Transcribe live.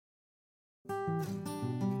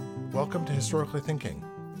Welcome to Historically Thinking,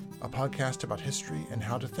 a podcast about history and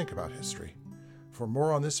how to think about history. For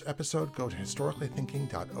more on this episode, go to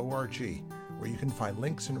historicallythinking.org, where you can find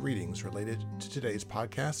links and readings related to today's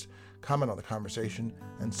podcast, comment on the conversation,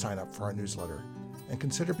 and sign up for our newsletter. And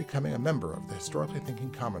consider becoming a member of the Historically Thinking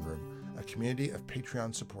Common Room, a community of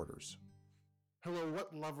Patreon supporters. Hello,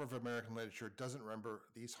 what lover of American literature doesn't remember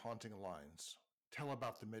these haunting lines? Tell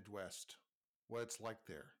about the Midwest, what it's like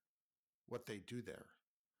there, what they do there.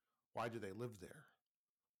 Why do they live there?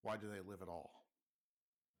 Why do they live at all?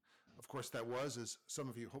 Of course, that was, as some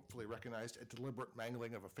of you hopefully recognized, a deliberate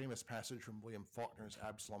mangling of a famous passage from William Faulkner's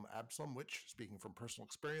Absalom, Absalom, which, speaking from personal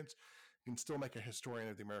experience, can still make a historian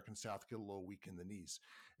of the American South get a little weak in the knees.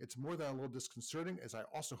 It's more than a little disconcerting, as I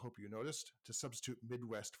also hope you noticed, to substitute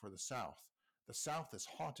Midwest for the South. The South is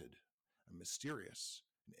haunted and mysterious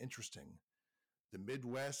and interesting. The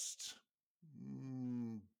Midwest...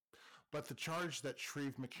 But the charge that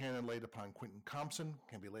Shreve McCannon laid upon Quentin Compson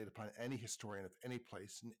can be laid upon any historian of any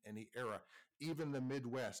place in any era, even the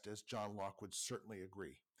Midwest, as John Locke would certainly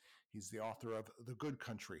agree. He's the author of The Good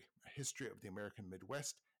Country, A History of the American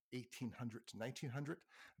Midwest, 1800 to 1900.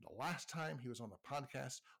 And the last time he was on the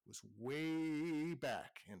podcast was way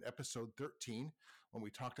back in episode 13, when we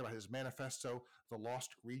talked about his manifesto, The Lost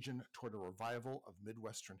Region Toward a Revival of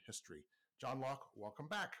Midwestern History. John Locke, welcome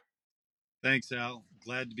back. Thanks, Al.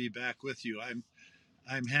 Glad to be back with you.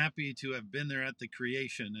 I'm happy to have been there at the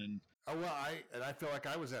creation. And I feel like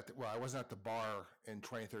I was I wasn't at the bar in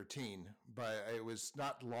 2013, but it was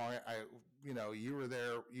not long. You were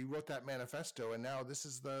there. You wrote that manifesto, and now this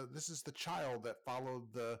is the child that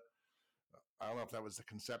followed the. I don't know if that was the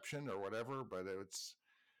conception or whatever, but it's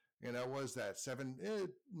was that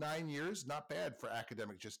 9 years? Not bad for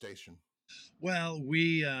academic gestation. well,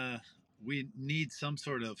 we need some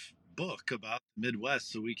sort of book about the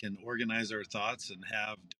Midwest so we can organize our thoughts and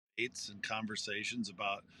have debates and conversations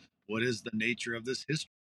about what is the nature of this history.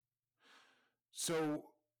 So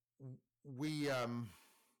we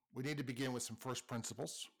need to begin with some first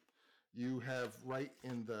principles. You have right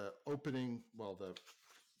in the opening,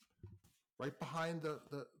 right behind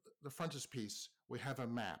the frontispiece, we have a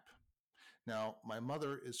map. Now, my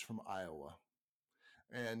mother is from Iowa,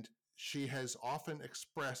 and she has often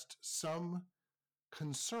expressed some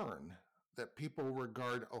concern that people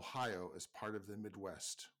regard Ohio as part of the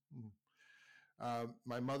Midwest.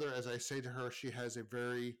 My mother, as I say to her, she has a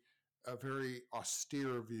very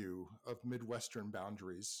austere view of Midwestern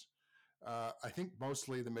boundaries. I think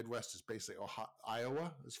mostly the Midwest is basically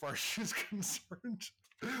Iowa, as far as she's concerned.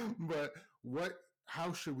 But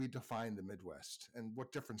how should we define the Midwest, and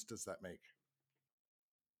what difference does that make?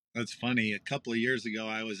 That's funny. A couple of years ago,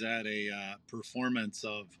 I was at a performance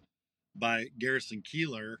by Garrison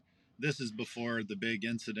Keillor. This is before the big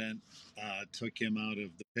incident took him out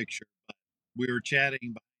of the picture. But we were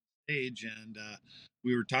chatting backstage, and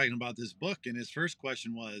we were talking about this book. And his first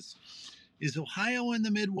question was, "Is Ohio in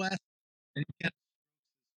the Midwest?"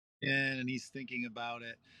 And he's thinking about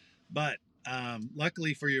it. But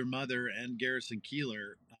luckily for your mother and Garrison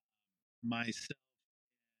Keillor, myself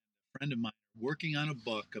and a friend of mine are working on a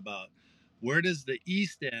book about where does the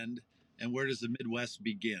East end and where does the Midwest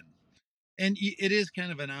begin. And it is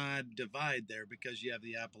kind of an odd divide there because you have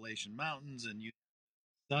the Appalachian Mountains and you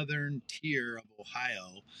southern tier of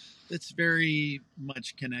Ohio that's very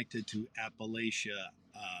much connected to Appalachia.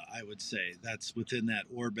 I would say that's within that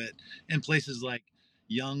orbit, and places like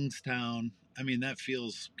Youngstown. I mean, that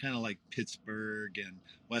feels kind of like Pittsburgh and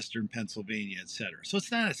Western Pennsylvania, et cetera. So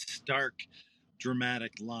it's not a stark,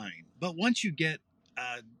 dramatic line. But once you get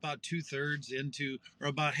about 2/3 into, or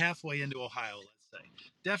about halfway into Ohio, let's say,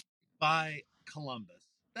 definitely by Columbus,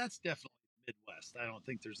 that's definitely Midwest. I don't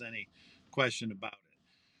think there's any question about it.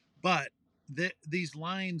 But these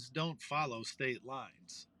lines don't follow state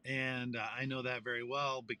lines. And I know that very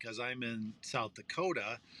well because I'm in South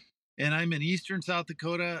Dakota and I'm in eastern South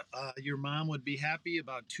Dakota. Your mom would be happy.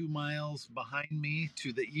 About 2 miles behind me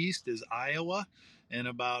to the east is Iowa, and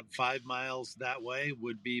about 5 miles that way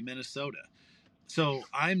would be Minnesota. So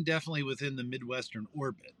I'm definitely within the Midwestern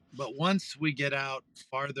orbit. But once we get out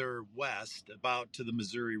farther west, about to the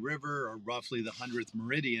Missouri River or roughly the 100th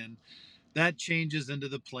meridian, that changes into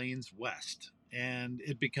the plains west, and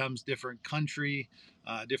it becomes different country,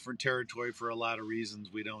 different territory for a lot of reasons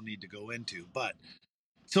we don't need to go into. But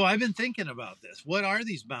so I've been thinking about this. What are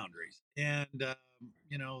these boundaries? And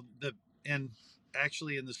and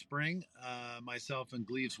actually in the spring, myself and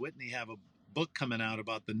Gleaves Whitney have a book coming out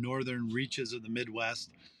about the northern reaches of the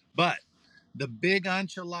Midwest. But the big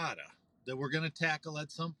enchilada that we're going to tackle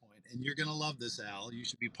at some point, and you're going to love this, Al, you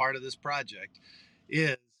should be part of this project,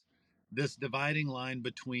 is this dividing line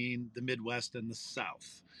between the Midwest and the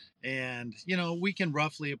South. And, we can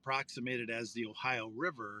roughly approximate it as the Ohio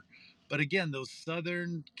River. But again, those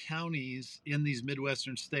southern counties in these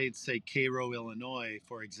Midwestern states, say Cairo, Illinois,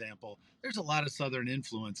 for example, there's a lot of southern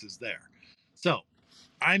influences there. So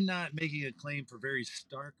I'm not making a claim for very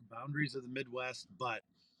stark boundaries of the Midwest, but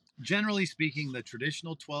generally speaking, the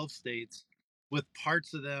traditional 12 states with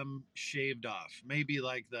parts of them shaved off, maybe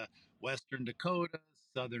like the Western Dakota,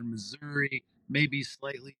 Southern Missouri, maybe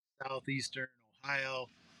slightly southeastern Ohio,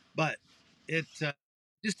 but it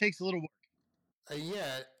just takes a little work.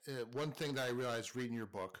 One thing that I realized reading your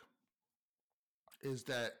book is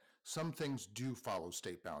that some things do follow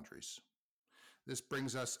state boundaries. This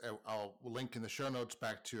brings us, I'll link in the show notes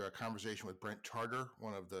back to a conversation with Brent Charter,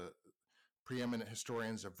 one of the preeminent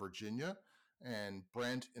historians of Virginia. And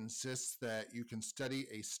Brent insists that you can study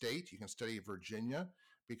a state, you can study Virginia,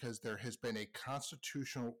 because there has been a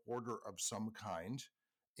constitutional order of some kind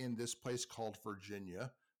in this place called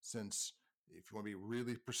Virginia since, if you want to be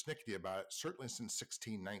really persnickety about it, certainly since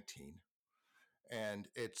 1619. And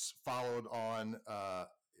it's followed on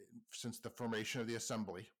since the formation of the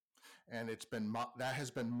assembly, and it's been that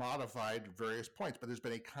has been modified at various points, but there's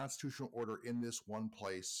been a constitutional order in this one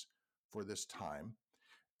place for this time.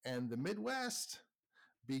 And the Midwest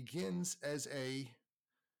begins as a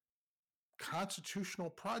constitutional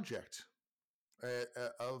project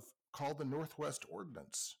of called the Northwest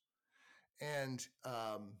Ordinance. And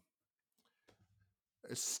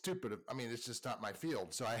it's stupid. I mean, it's just not my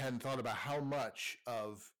field. So I hadn't thought about how much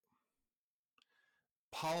of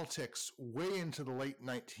politics way into the late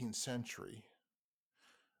 19th century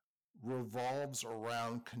revolves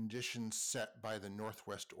around conditions set by the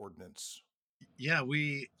Northwest Ordinance. Yeah,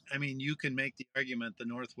 you can make the argument the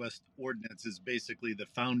Northwest Ordinance is basically the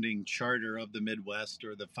founding charter of the Midwest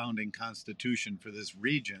or the founding constitution for this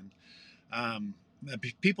region. Um,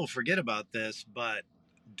 People forget about this, but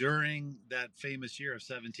during that famous year of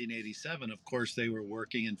 1787, of course, they were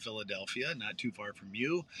working in Philadelphia, not too far from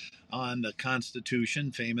you, on the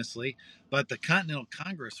Constitution, famously. But the Continental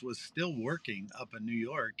Congress was still working up in New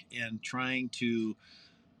York and trying to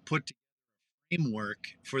put together a framework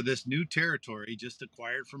for this new territory just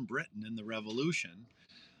acquired from Britain in the Revolution.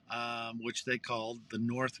 Which they called the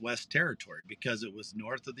Northwest Territory because it was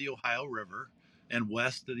north of the Ohio River and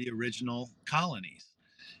west of the original colonies.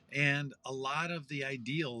 And a lot of the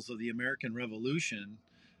ideals of the American Revolution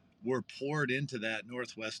were poured into that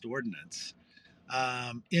Northwest Ordinance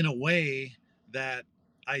in a way that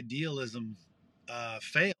idealism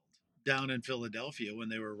failed down in Philadelphia when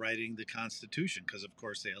they were writing the Constitution, because, of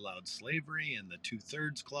course, they allowed slavery and the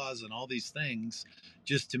two-thirds clause and all these things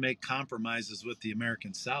just to make compromises with the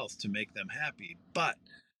American South to make them happy. But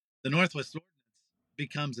the Northwest Ordinance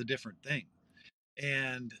becomes a different thing,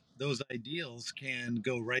 and those ideals can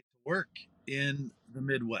go right to work in the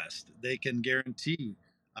Midwest. They can guarantee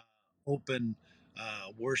uh, open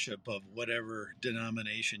worship of whatever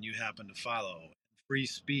denomination you happen to follow, free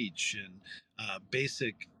speech, and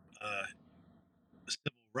basic uh,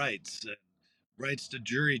 civil rights and rights to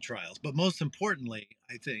jury trials. But most importantly,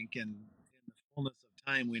 I think, and in the fullness of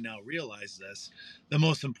time, we now realize this, the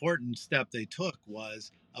most important step they took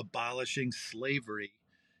was abolishing slavery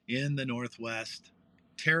in the Northwest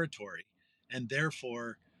Territory, and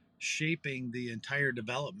therefore shaping the entire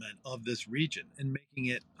development of this region and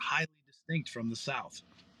making it highly distinct from the South.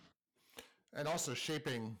 And also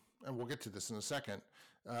shaping, and we'll get to this in a second,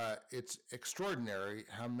 it's extraordinary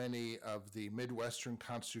how many of the Midwestern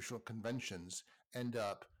constitutional conventions end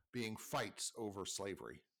up being fights over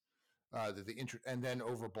slavery. And then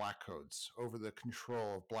over black codes, over the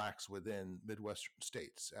control of blacks within Midwestern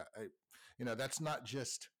states. That's not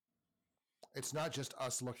just, it's not just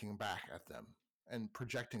us looking back at them and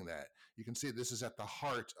projecting that. You can see this is at the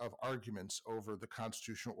heart of arguments over the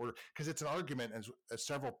constitutional order, because it's an argument, as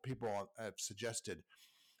several people have suggested,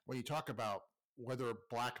 when you talk about whether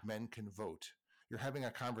black men can vote, you're having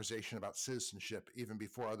a conversation about citizenship even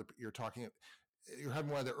before you're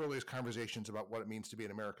having one of the earliest conversations about what it means to be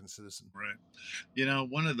an American citizen. Right.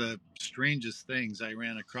 One of the strangest things I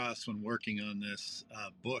ran across when working on this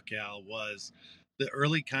book, Al, was the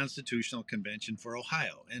early Constitutional Convention for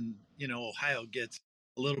Ohio. And, Ohio gets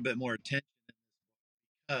a little bit more attention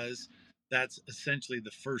because that's essentially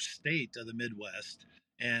the first state of the Midwest,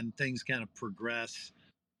 and things kind of progress,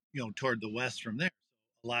 toward the west from there.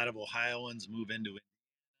 A lot of Ohioans move into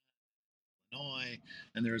Illinois,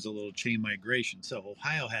 and there's a little chain migration. So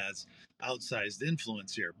Ohio has outsized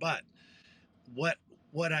influence here. But what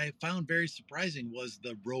what I found very surprising was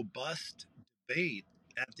the robust debate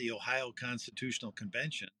at the Ohio Constitutional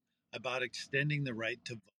Convention about extending the right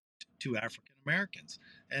to vote to African Americans.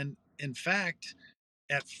 And in fact,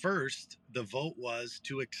 at first, the vote was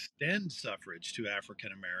to extend suffrage to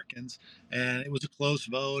African Americans, and it was a close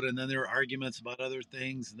vote. And then there were arguments about other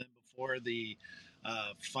things. And then before the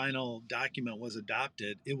final document was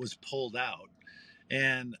adopted, it was pulled out.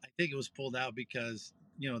 And I think it was pulled out because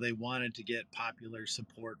they wanted to get popular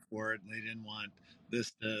support for it, and they didn't want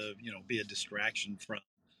this to be a distraction from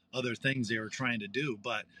other things they were trying to do.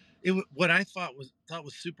 But what I thought was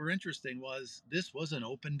super interesting was this was an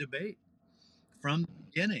open debate from the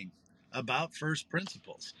beginning about first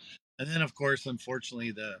principles. And then, of course,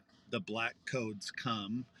 unfortunately, the black codes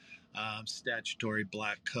come, statutory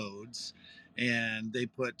black codes, and they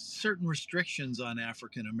put certain restrictions on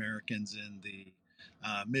African Americans in the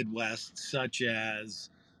Midwest, such as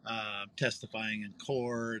testifying in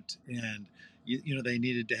court, and they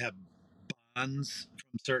needed to have bonds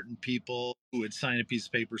from certain people who would sign a piece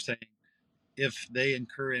of paper saying if they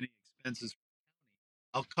incur any expenses,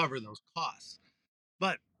 I'll cover those costs.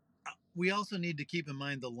 But we also need to keep in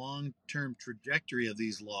mind the long term trajectory of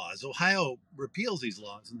these laws. Ohio repeals these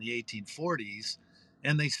laws in the 1840s,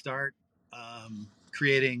 and they start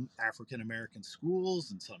creating African American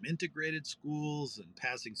schools and some integrated schools and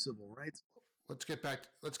passing civil rights. Let's get back.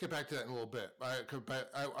 Let's get back to that in a little bit.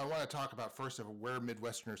 I want to talk about first of where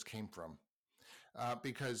Midwesterners came from,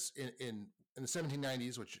 because in the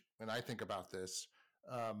 1790s, when I think about this,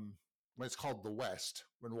 when it's called the West,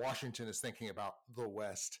 when Washington is thinking about the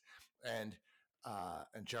West, and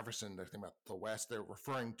Jefferson, they're thinking about the West, they're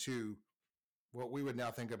referring to what we would now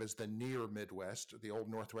think of as the near Midwest, the old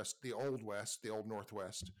Northwest, the old West, the old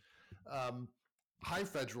Northwest. Um, High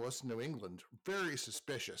Federalists, New England, very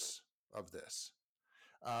suspicious of this.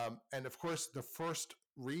 And of course, the first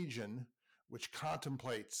region which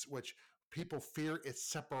people fear its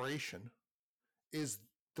separation is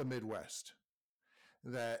the Midwest.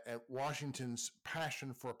 That Washington's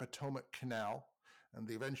passion for Potomac Canal and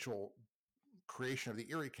the eventual creation of the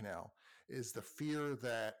Erie Canal is the fear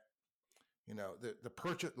that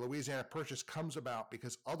the Louisiana Purchase comes about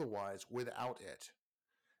because otherwise, without it,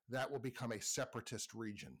 that will become a separatist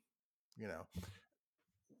region.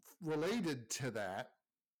 Related to that,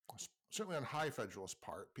 certainly on High Federalist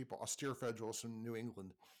part, austere Federalists in New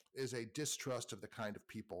England, is a distrust of the kind of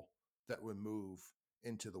people that would move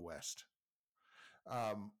into the West.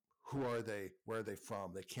 Who are they? Where are they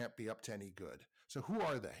from? They can't be up to any good. So who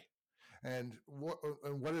are they? And what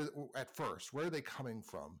at first, where are they coming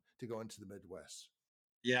from to go into the Midwest?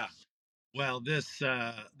 Yeah. Well, this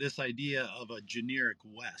idea of a generic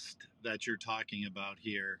West that you're talking about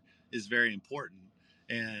here is very important,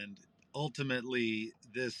 and ultimately,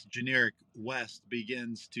 this generic West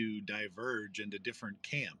begins to diverge into different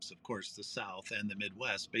camps. Of course, the South and the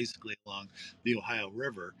Midwest, basically along the Ohio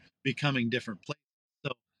River, becoming different places.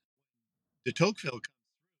 So, de Tocqueville comes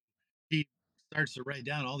through. He starts to write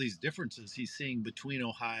down all these differences he's seeing between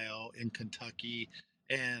Ohio and Kentucky,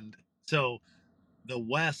 and so the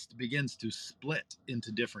West begins to split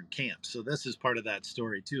into different camps. So this is part of that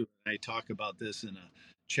story too. I talk about this in a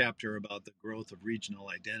chapter about the growth of regional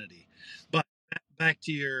identity. But back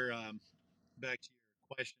to your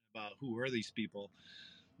question about who are these people.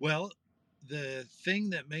 Well, the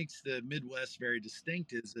thing that makes the Midwest very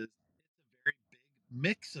distinct is it's a very big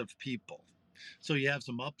mix of people. So you have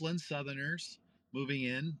some upland Southerners moving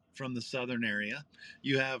in from the southern area.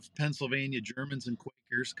 You have Pennsylvania Germans and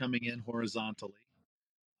Quakers coming in horizontally.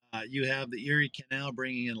 You have the Erie Canal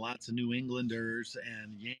bringing in lots of New Englanders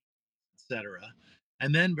and Yankees, etc.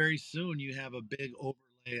 And then very soon you have a big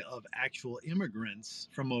overlay of actual immigrants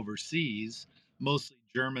from overseas, mostly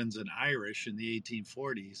Germans and Irish in the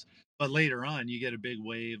 1840s. But later on, you get a big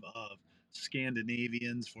wave of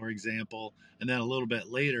Scandinavians, for example, and then a little bit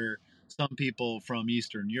later, some people from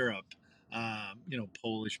Eastern Europe,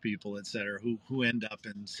 Polish people, etc., who end up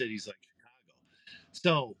in cities like Chicago.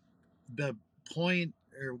 So the point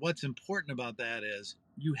or what's important about that is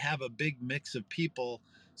you have a big mix of people,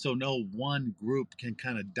 so no one group can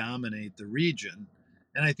kind of dominate the region.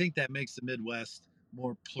 And I think that makes the Midwest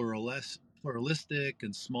more pluralistic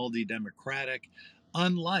and small d democratic,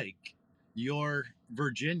 unlike your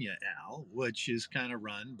Virginia, Al, which is kind of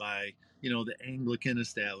run by the Anglican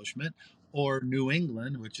establishment, or New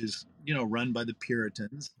England, which is run by the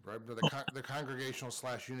Puritans. Right, the Congregational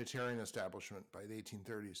 / Unitarian establishment by the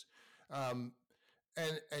 1830s.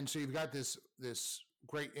 And so you've got this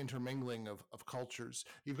great intermingling of cultures.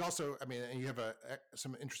 You've also, and you have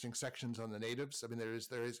some interesting sections on the natives. There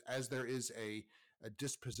is a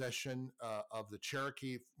dispossession of the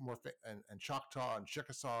Cherokee and Choctaw and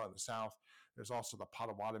Chickasaw in the South. There's also the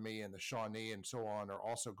Potawatomi and the Shawnee and so on are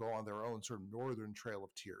also go on their own sort of northern trail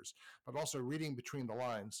of tears. But also reading between the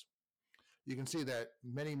lines, you can see that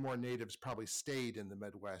many more natives probably stayed in the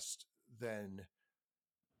Midwest than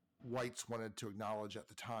whites wanted to acknowledge at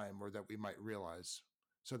the time, or that we might realize.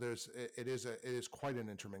 So it is quite an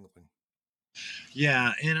intermingling.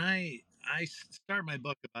 Yeah, and I start my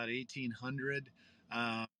book about 1800,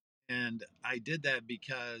 um, and I did that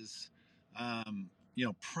because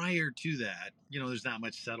prior to that, there's not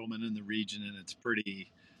much settlement in the region, and it's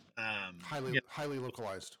pretty Highly highly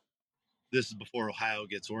localized. this is before Ohio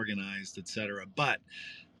gets organized, etc. But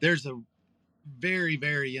there's a very,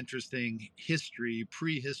 very interesting history,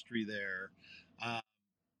 prehistory there. Uh,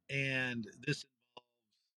 and this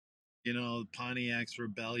involves, Pontiac's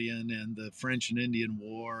rebellion and the French and Indian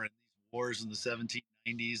War and these wars in the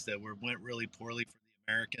 1790s that went really poorly for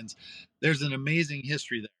the Americans. There's an amazing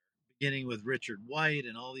history there, beginning with Richard White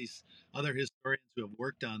and all these other historians who have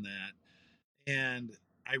worked on that. And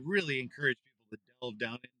I really encourage people to delve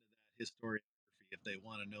down into that historiography if they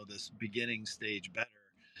want to know this beginning stage better.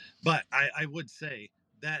 But I would say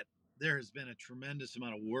that there has been a tremendous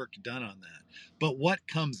amount of work done on that. But what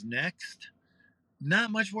comes next?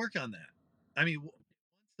 Not much work on that. I mean, once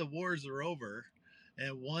the wars are over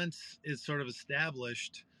and once it's sort of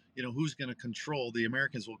established, who's going to control, the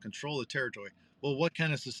Americans will control the territory. Well, what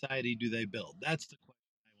kind of society do they build? That's the question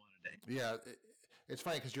I wanted to. Yeah, it's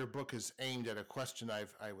funny because your book is aimed at a question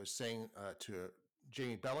I was saying to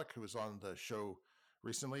Jamie Bellick, who was on the show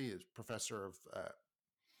recently, is professor of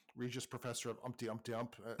Regis Professor of Umpty Umpty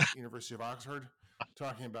Ump at University of Oxford,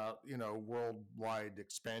 talking about worldwide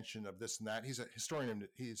expansion of this and that. He's a historian.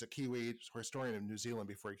 He's a Kiwi historian of New Zealand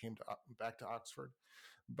before he came back to Oxford.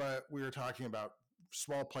 But we were talking about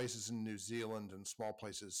small places in New Zealand and small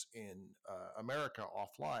places in America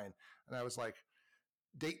offline, and I was like,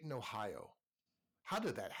 Dayton, Ohio. How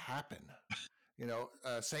did that happen?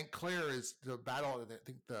 St. Clair is the battle. I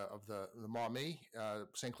think the Maumee,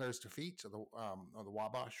 St. Clair's defeat of the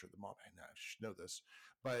Wabash or the Maumee. I should know this,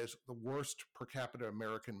 but it's the worst per capita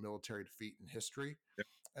American military defeat in history. Yep.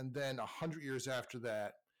 And then 100 years after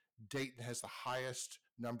that, Dayton has the highest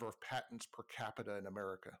number of patents per capita in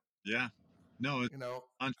America. Yeah. No. It's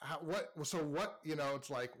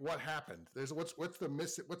like, what happened? What's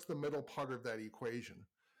the middle part of that equation?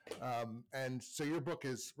 And so your book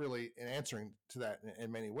is really an answering to that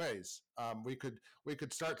in many ways. We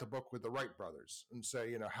could start the book with the Wright brothers and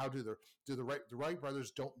say, how do the Wright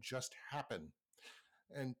brothers don't just happen?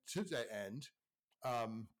 And to that end,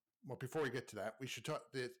 well, before we get to that, we should talk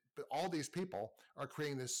that all these people are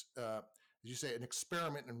creating this, as you say, an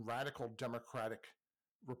experiment in radical democratic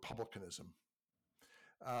republicanism.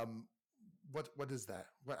 What is that?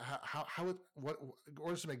 What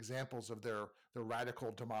are some examples of their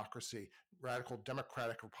radical democracy, radical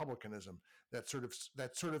democratic republicanism that sort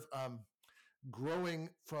of growing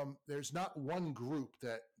from? There's not one group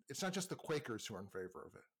that it's not just the Quakers who are in favor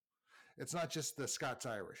of it. It's not just the Scots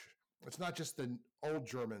Irish. It's not just the old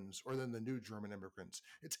Germans or then the new German immigrants.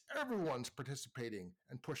 It's everyone's participating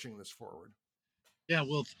and pushing this forward. Yeah,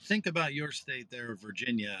 well, think about your state there,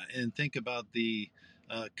 Virginia, and think about the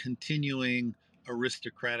continuing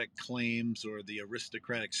aristocratic claims or the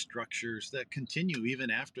aristocratic structures that continue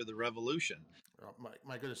even after the revolution. Oh,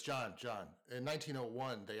 my goodness, John. In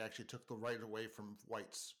 1901, they actually took the right away from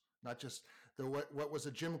whites. Not just what was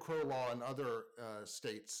a Jim Crow law in other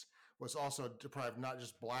states was also deprived not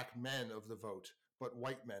just black men of the vote, but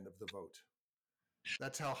white men of the vote.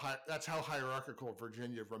 That's how hierarchical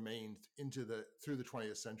Virginia remained through the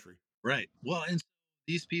 20th century. Right. Well, and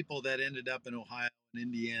these people that ended up in Ohio and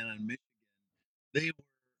Indiana and Michigan, they were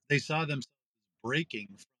they saw themselves breaking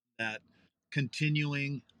from that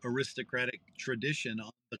continuing aristocratic tradition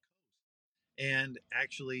on the coast and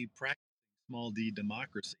actually practicing small d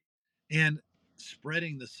democracy and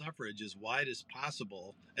spreading the suffrage as wide as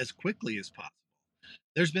possible as quickly as possible.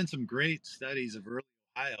 There's been some great studies of early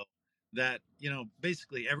Ohio that,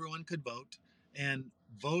 basically everyone could vote and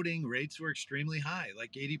voting rates were extremely high,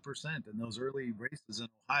 like 80% in those early races in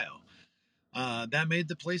Ohio. That made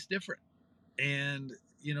the place different. And,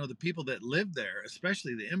 the people that lived there,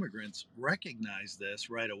 especially the immigrants, recognize this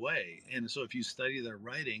right away. And so if you study their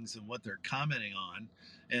writings and what they're commenting on,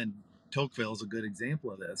 and Tocqueville is a good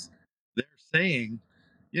example of this, they're saying,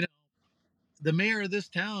 you know, the mayor of this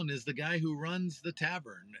town is the guy who runs the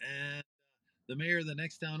tavern, and the mayor of the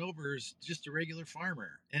next town over is just a regular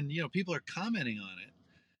farmer. And, people are commenting on it.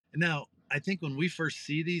 And now, I think when we first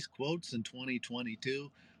see these quotes in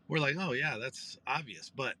 2022, we're like, oh, yeah, that's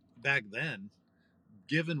obvious. But back then,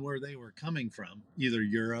 given where they were coming from, either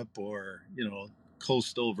Europe or,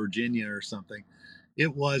 coastal Virginia or something,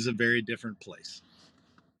 it was a very different place.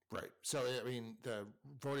 Right. So, I mean, the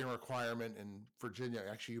voting requirement in Virginia,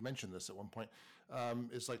 actually, you mentioned this at one point,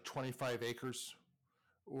 is like 25 acres.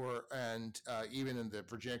 Even in the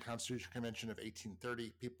Virginia Constitutional Convention of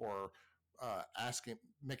 1830, people are asking,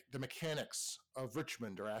 the mechanics of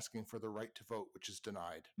Richmond are asking for the right to vote, which is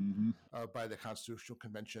denied Mm-hmm. by the Constitutional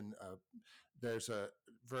Convention. There's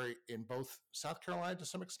in both South Carolina to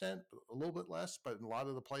some extent, a little bit less, but in a lot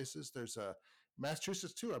of the places, there's a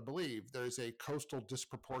Massachusetts too, I believe, there's a coastal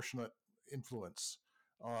disproportionate influence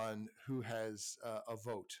on who has a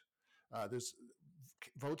vote. There's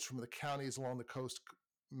votes from the counties along the coast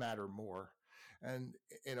matter more. And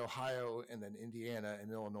in Ohio and then Indiana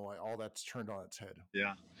and Illinois, all that's turned on its head.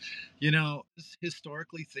 Yeah. This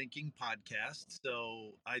historically thinking podcast.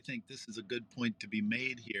 So I think this is a good point to be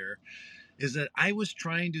made here is that I was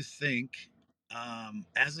trying to think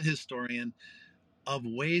as a historian of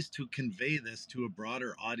ways to convey this to a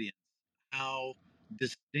broader audience, how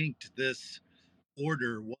distinct this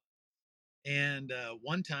order was. And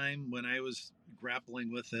one time when I was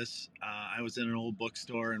grappling with this, I was in an old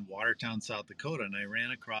bookstore in Watertown, South Dakota, and I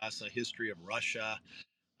ran across a history of Russia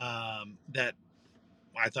that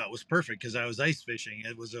I thought was perfect because I was ice fishing.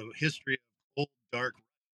 It was a history of old dark.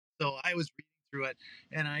 So I was reading through it,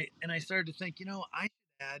 and I started to think, I should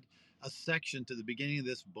add a section to the beginning of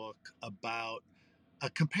this book about a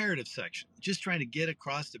comparative section, just trying to get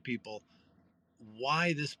across to people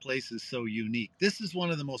why this place is so unique. This is one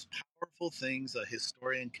of the most powerful things a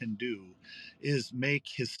historian can do is make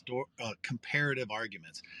comparative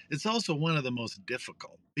arguments. It's also one of the most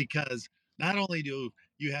difficult because not only do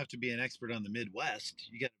you have to be an expert on the Midwest,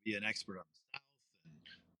 you got to be an expert on the South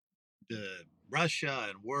and the Russia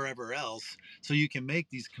and wherever else so you can make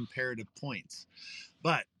these comparative points.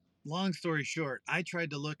 But long story short, I tried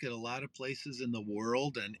to look at a lot of places in the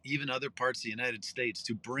world and even other parts of the United States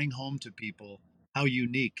to bring home to people how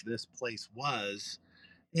unique this place was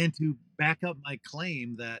and to back up my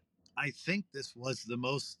claim that I think this was the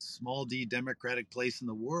most small d democratic place in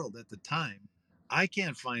the world at the time. I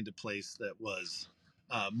can't find a place that was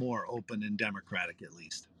more open and democratic, at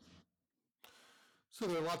least. So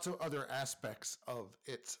there are lots of other aspects of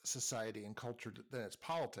its society and culture than its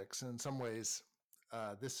politics. And in some ways,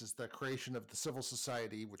 this is the creation of the civil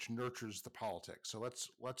society, which nurtures the politics. So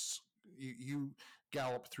you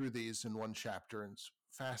gallop through these in one chapter, and it's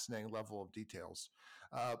fascinating level of details.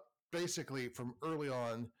 Uh, Basically, from early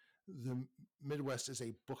on, the Midwest is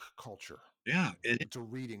a book culture. Yeah, It's a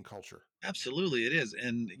reading culture. absolutely, it is.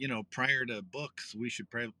 And, prior to books, we should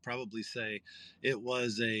probably say it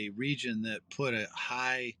was a region that put a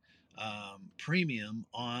high premium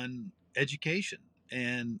on education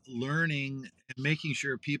and learning and making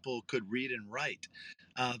sure people could read and write.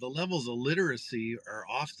 The levels of literacy are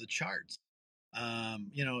off the charts,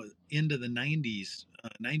 into the 90s,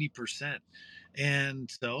 90%. And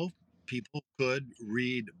so people could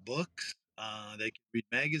read books, they could read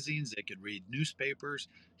magazines, they could read newspapers,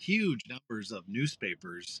 huge numbers of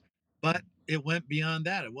newspapers. But it went beyond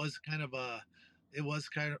that. It was kind of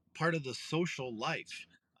part of the social life.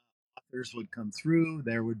 Authors would come through.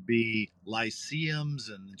 There would be lyceums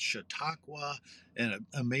and Chautauqua and an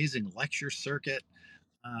amazing lecture circuit.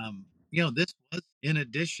 This was in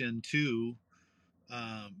addition to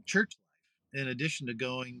church life, in addition to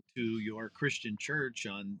going to your Christian church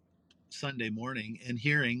on Sunday morning and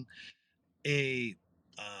hearing a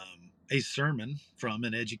sermon from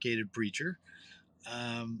an educated preacher.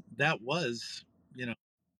 That was, you know,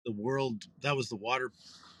 the world. That was the water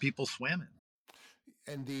people swam in.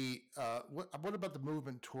 And what about the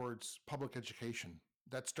movement towards public education?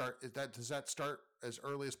 Does that start as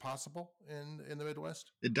early as possible in the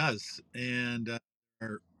Midwest? It does, and there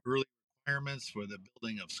are early requirements for the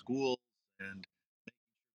building of schools and making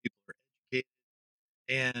sure people are educated,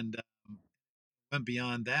 and went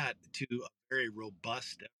beyond that to a very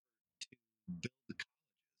robust effort to build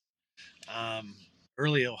the um,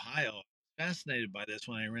 early Ohio. I was fascinated by this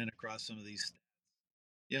when I ran across some of these.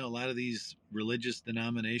 A lot of these religious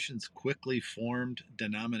denominations quickly formed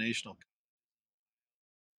denominational.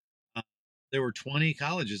 Uh, there were 20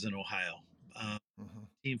 colleges in Ohio, Mm-hmm.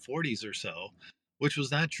 1940s or so, which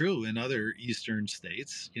was not true in other eastern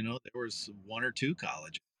states. There was one or two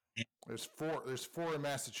colleges. And There's four in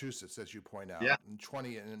Massachusetts, as you point yeah, out, and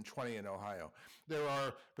 20 in Ohio. There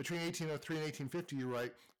are between 1803 and 1850. You're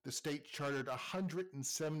right. The state chartered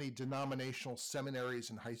 170 denominational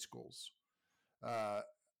seminaries and high schools. Uh,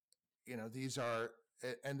 these are,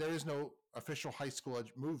 and there is no official high school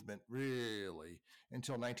movement really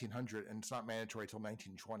until 1900, and it's not mandatory until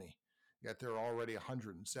 1920. yet there are already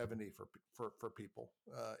 170 for people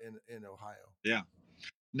in Ohio. Yeah.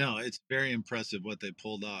 No, it's very impressive what they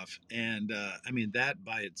pulled off. And I mean, that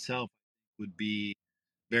by itself would be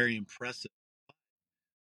very impressive.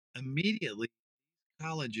 Immediately,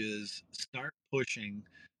 colleges start pushing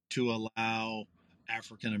to allow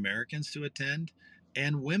African Americans to attend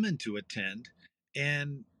and women to attend.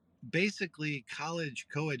 And basically, college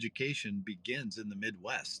coeducation begins in the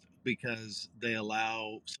Midwest because they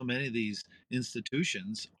allow so many of these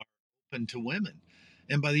institutions are open to women.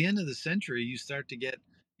 And by the end of the century, you start to get,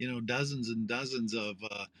 dozens and dozens of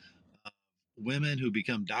women who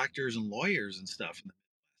become doctors and lawyers and stuff.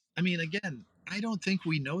 I mean, again, I don't think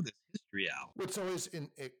we know this history, Al. What's always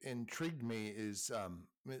intrigued me is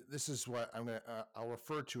this is what I'll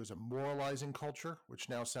refer to as a moralizing culture, which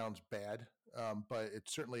now sounds bad, but it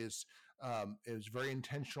certainly is. It was very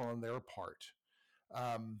intentional on their part.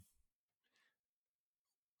 Um,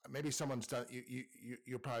 Maybe someone's done.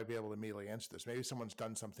 You'll probably be able to immediately answer this. Maybe someone's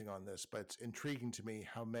done something on this, but it's intriguing to me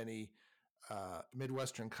how many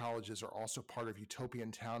Midwestern colleges are also part of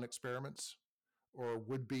utopian town experiments or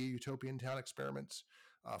would be utopian town experiments.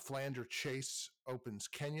 Philander Chase opens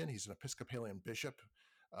Kenyon. He's an Episcopalian bishop.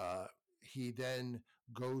 He then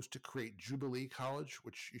goes to create Jubilee College,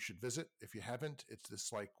 which you should visit if you haven't. It's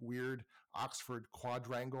this like weird Oxford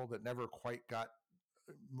quadrangle that never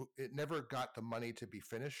got the money to be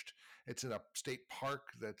finished. It's in a state park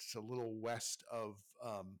that's a little west of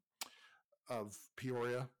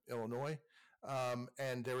Peoria, Illinois.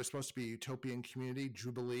 And there was supposed to be a utopian community,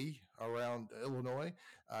 Jubilee, around Illinois.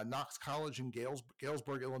 Knox College in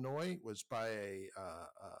Galesburg, Illinois, was by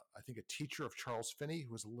I think, a teacher of Charles Finney,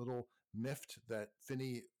 who was a little miffed that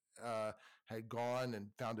Finney had gone and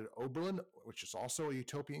founded Oberlin, which is also a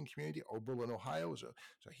utopian community. Oberlin, Ohio. So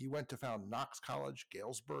he went to found Knox College,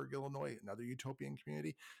 Galesburg, Illinois, another utopian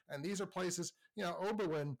community. And these are places,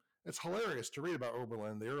 Oberlin. It's hilarious to read about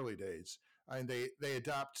Oberlin in the early days. And they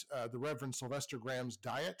adopt the Reverend Sylvester Graham's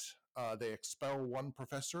diet. They expel one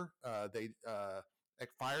professor. They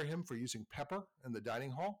fire him for using pepper in the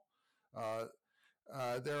dining hall.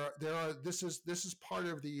 There are. This is part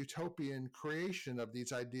of the utopian creation of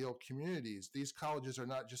these ideal communities. These colleges are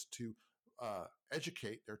not just to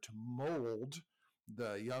educate; they're to mold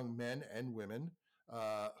the young men and women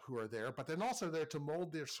who are there, but then also they're to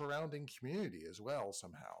mold their surrounding community as well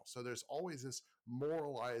somehow. So there's always this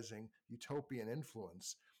moralizing utopian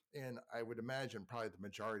influence in, I would imagine, probably the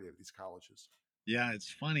majority of these colleges. Yeah, it's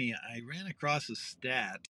funny. I ran across a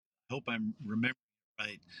stat. I hope I'm remembering it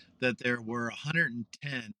right. That there were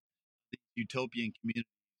 110 utopian communities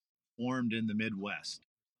formed in the Midwest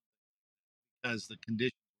because the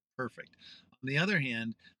conditions were perfect. On the other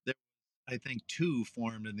hand, there I think two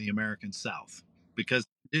formed in the American South because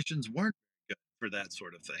conditions weren't good for that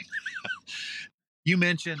sort of thing. You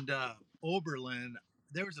mentioned Oberlin.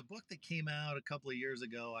 There was a book that came out a couple of years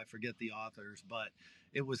ago. I forget the authors, but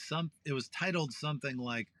it was titled something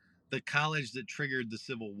like "The College That Triggered the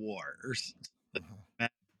Civil War" or something Mm-hmm.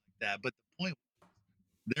 like that. But the point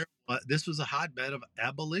this was a hotbed of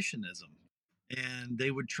abolitionism, and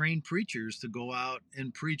they would train preachers to go out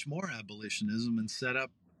and preach more abolitionism and set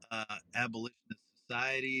up abolitionist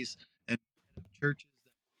societies and churches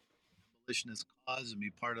that abolitionist cause and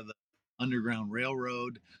be part of the Underground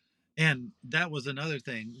Railroad. And that was another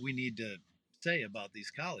thing we need to say about these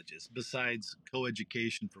colleges, besides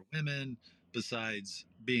coeducation for women, besides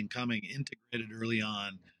becoming integrated early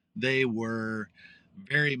on, they were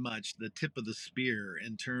very much the tip of the spear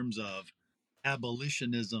in terms of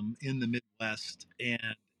abolitionism in the Midwest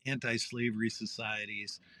and anti slavery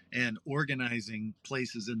societies and organizing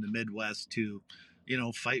places in the Midwest to,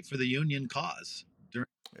 fight for the Union cause.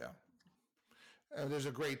 Yeah. There's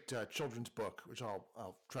a great children's book, which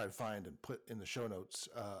I'll try to find and put in the show notes,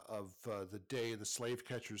 of the day the slave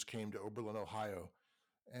catchers came to Oberlin, Ohio,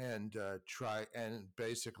 and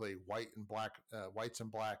basically whites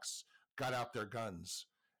and blacks got out their guns.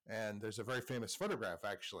 And there's a very famous photograph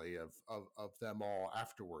actually of them all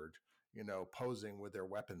afterward, posing with their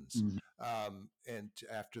weapons, Mhm. and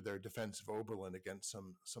after their defense of Oberlin against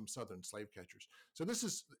some Southern slave catchers. So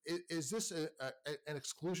is this an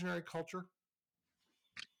exclusionary culture?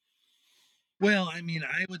 Well, I mean,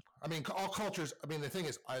 I would, I mean, all cultures. I mean, the thing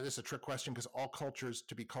is, this is a trick question because all cultures,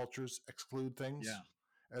 to be cultures, exclude yeah. things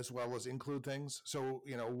as well as include things. So,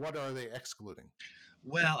 what are they excluding?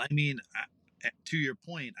 Well, I mean, to your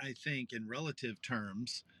point, I think in relative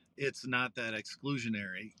terms, it's not that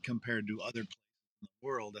exclusionary compared to other places in the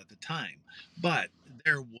world at the time. But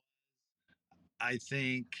there was, I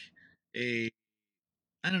think, a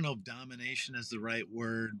I don't know if domination is the right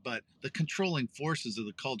word, but the controlling forces of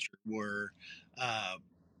the culture were uh,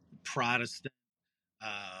 Protestant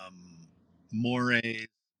um, mores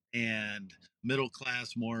and middle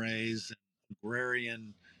class mores and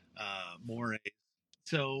agrarian mores.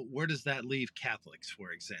 So, where does that leave Catholics,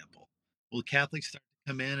 for example? Well, Catholics start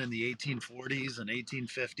to come in the 1840s and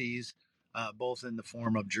 1850s, both in the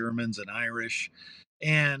form of Germans and Irish.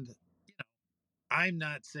 And I'm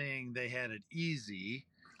not saying they had it easy.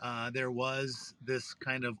 There was this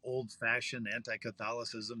kind of old fashioned anti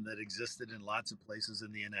Catholicism that existed in lots of places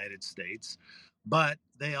in the United States, but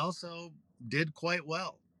they also did quite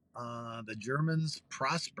well. The Germans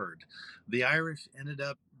prospered. The Irish ended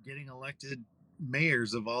up getting elected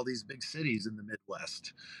mayors of all these big cities in the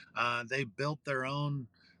Midwest. They built their own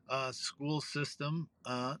school system,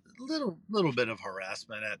 little bit of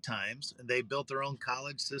harassment at times. They built their own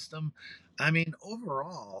college system. I mean,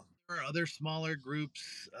 overall, there are other smaller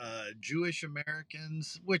groups, Jewish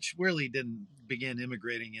Americans, which really didn't begin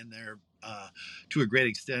immigrating in there to a great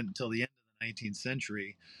extent until the end of the 19th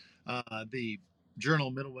century. The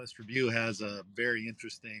journal Middle West Review has a very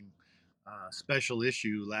interesting special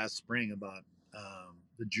issue last spring about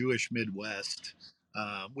the Jewish Midwest,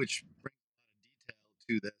 which brings a lot of detail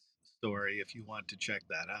to this story if you want to check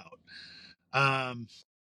that out.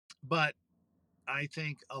 But I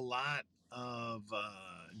think a lot of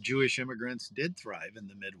Jewish immigrants did thrive in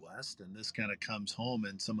the Midwest, and this kind of comes home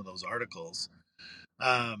in some of those articles.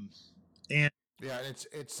 Um, and Yeah, and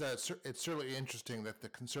it's certainly interesting that the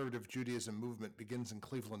conservative Judaism movement begins in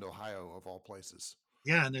Cleveland, Ohio, of all places.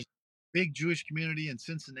 yeah, and there's a big Jewish community in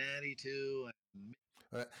Cincinnati too. And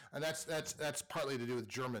And that's partly to do with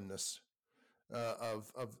Germanness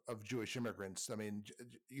of Jewish immigrants. I mean,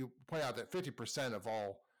 you point out that 50% of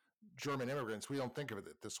all German immigrants, we don't think of it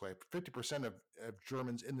this way. 50% of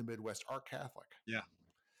Germans in the Midwest are Catholic. yeah,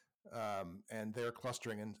 And they're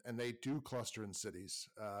clustering, and they do cluster in cities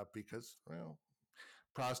because, well,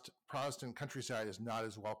 Protestant countryside is not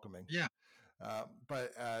as welcoming. yeah,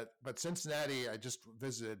 But Cincinnati, I just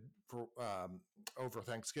visited for over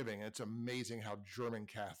Thanksgiving. And it's amazing how German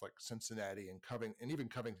Catholic Cincinnati and Covington, and even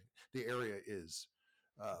Covington, the area is.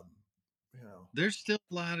 Um, you know, there's still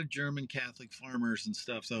a lot of German Catholic farmers and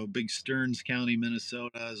stuff. So big Stearns County,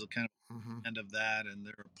 Minnesota is a kind mm-hmm. of end of that, and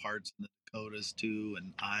there are parts in the Dakotas too,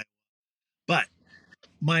 and Iowa. But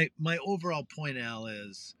my overall point, Al,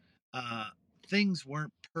 is uh, things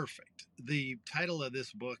weren't perfect. The title of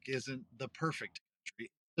this book isn't the perfect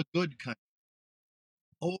country; it's a good country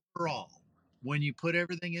overall. When you put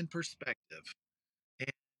everything in perspective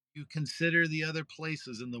and you consider the other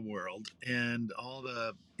places in the world and all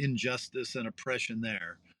the injustice and oppression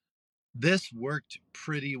there, this worked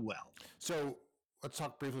pretty well. So let's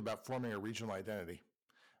talk briefly about forming a regional identity.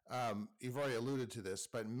 You've already alluded to this,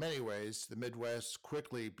 but in many ways, the Midwest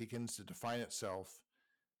quickly begins to define itself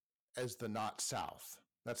as the not South.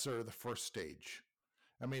 That's sort of the first stage.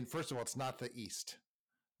 I mean, first of all, it's not the East.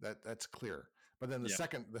 That's clear. But then Yeah,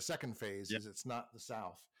 the second phase yeah. is it's not the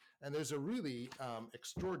South. And there's a really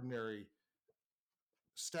extraordinary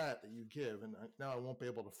stat that you give, and now I won't be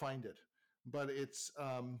able to find it, but it's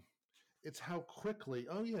how quickly.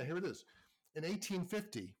 Oh yeah, here it is. In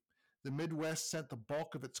 1850, the Midwest sent the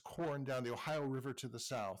bulk of its corn down the Ohio River to the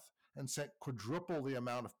south, and sent quadruple the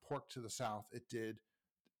amount of pork to the south it did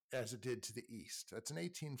as it did to the east. That's in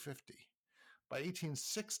 1850. By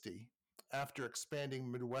 1860, after expanding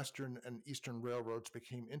Midwestern and Eastern railroads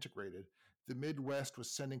became integrated, the Midwest was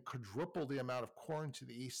sending quadruple the amount of corn to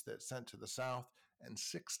the east that it sent to the south, and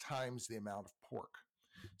 6 times the amount of pork.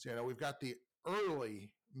 So, we've got the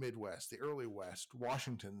early Midwest, the early West,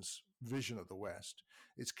 Washington's vision of the West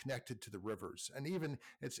is connected to the rivers. And even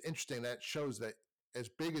it's interesting that shows that as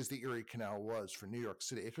big as the Erie Canal was for New York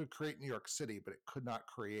City, it could create New York City, but it could not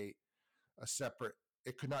create a separate,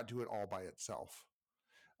 it could not do it all by itself.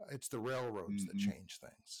 It's the railroads that Hmm. change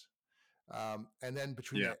things. And then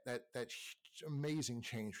between Yeah, that amazing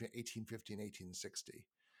change between 1850 and 1860,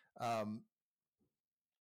 um,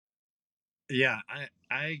 yeah.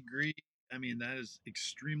 I agree. I mean, that is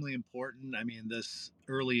extremely important. I mean, this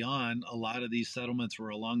early on, a lot of these settlements were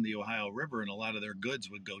along the Ohio River, and a lot of their goods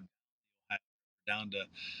would go down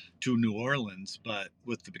to New Orleans. But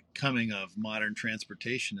with the becoming of modern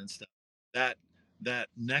transportation and stuff, that that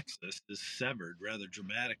nexus is severed rather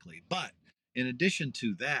dramatically. But in addition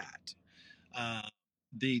to that, uh,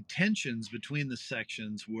 the tensions between the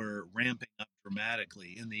sections were ramping up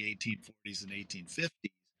dramatically in the 1840s and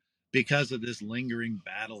 1850s because of this lingering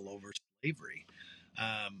battle over slavery.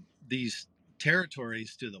 These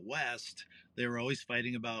territories to the west, they were always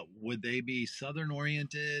fighting about would they be southern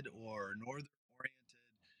oriented or northern oriented.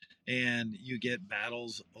 and you get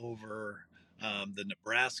battles over the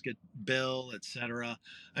Nebraska bill, etc.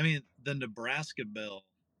 I mean, the Nebraska bill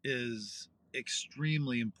is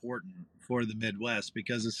extremely important for the Midwest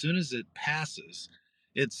because as soon as it passes,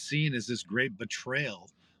 it's seen as this great betrayal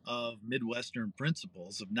of Midwestern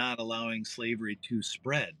principles of not allowing slavery to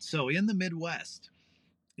spread. So in the Midwest,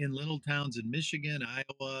 in little towns in Michigan,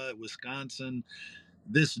 Iowa, Wisconsin,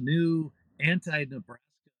 this new anti-Nebraska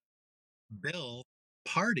bill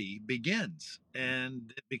party begins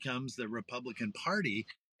and it becomes the Republican Party.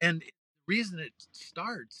 And the reason it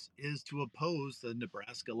starts is to oppose the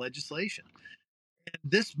Nebraska legislation. And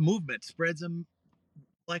this movement spreads them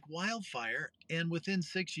like wildfire. And within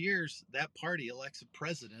 6 years, that party elects a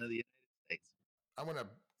president of the United States. I want to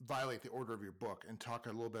violate the order of your book and talk a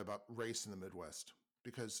little bit about race in the Midwest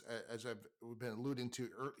because, as I've been alluding to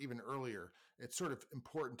even earlier, it's sort of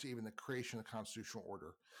important to even the creation of the constitutional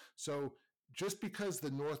order. So, just because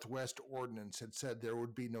the Northwest Ordinance had said there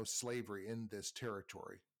would be no slavery in this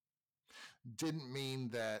territory didn't mean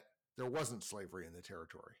that there wasn't slavery in the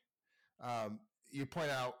territory. You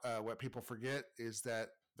point out what people forget is that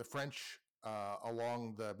the French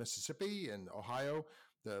along the Mississippi and Ohio,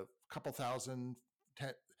 the couple thousand,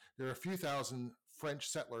 there are a few thousand French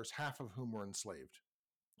settlers, half of whom were enslaved.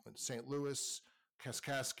 In St. Louis,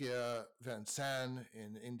 Kaskaskia, Vincennes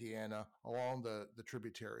in Indiana, along the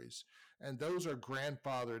tributaries. And those are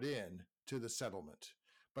grandfathered in to the settlement.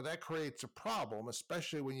 But that creates a problem,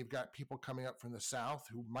 especially when you've got people coming up from the South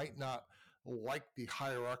who might not like the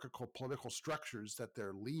hierarchical political structures that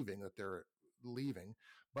they're leaving,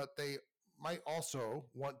 but they might also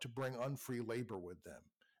want to bring unfree labor with them.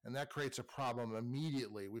 And that creates a problem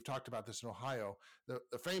immediately. We've talked about this in Ohio. The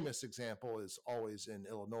famous example is always in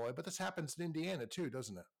Illinois, but this happens in Indiana too,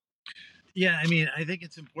 doesn't it? Yeah, I mean, I think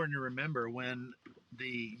it's important to remember when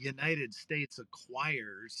the United States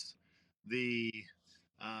acquires the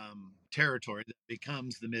territory that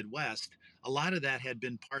becomes the Midwest, a lot of that had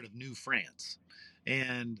been part of New France.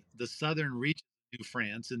 And the southern reaches of New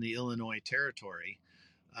France in the Illinois territory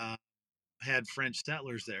uh, had French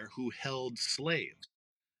settlers there who held slaves.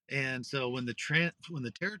 And so when the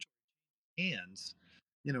territory hands,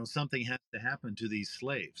 something has to happen to these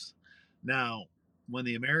slaves. Now, when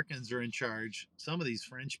the Americans are in charge, some of these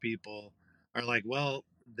French people are like, well,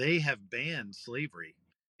 they have banned slavery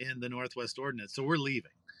in the Northwest Ordinance, so we're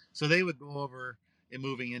leaving. So they would go over and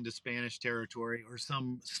moving into Spanish territory or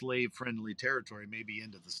some slave friendly territory, maybe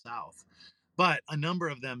into the South. But a number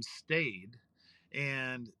of them stayed.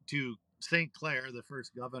 And to St. Clair, the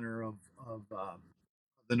first governor of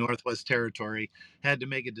the Northwest Territory, had to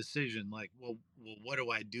make a decision like, well, what do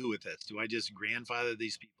I do with this? Do I just grandfather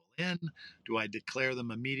these people in? Do I declare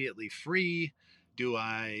them immediately free? Do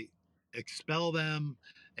I expel them?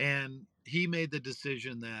 And he made the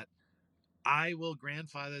decision that I will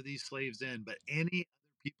grandfather these slaves in, but any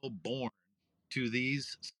other people born to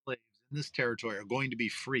these slaves in this territory are going to be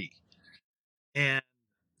free. And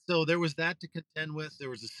so there was that to contend with. There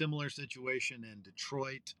was a similar situation in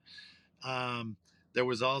Detroit. um, there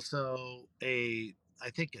was also I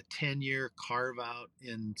think, a 10-year carve out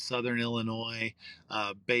in Southern Illinois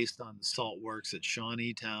based on the salt works at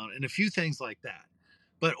Shawneetown and a few things like that.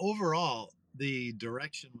 But overall, the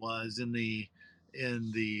direction was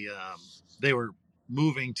they were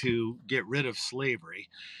moving to get rid of slavery.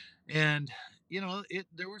 And,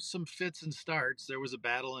 there were some fits and starts. There was a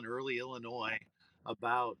battle in early Illinois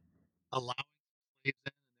about allowing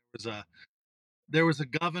slaves in. There was a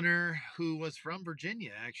governor who was from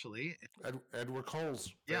Virginia, actually. Edward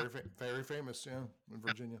Coles, Yeah, very famous, yeah, in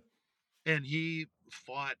Virginia. and he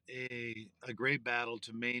fought a great battle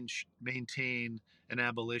to maintain an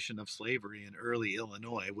abolition of slavery in early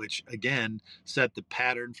Illinois, which again set the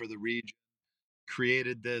pattern for the region,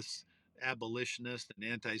 created this abolitionist and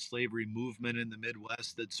anti-slavery movement in the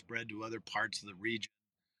Midwest that spread to other parts of the region.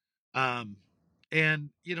 Um, and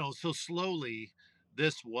so slowly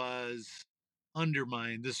this was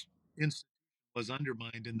undermined. This institution was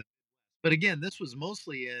undermined in the. But again, this was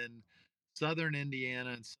mostly in southern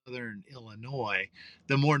Indiana and southern Illinois.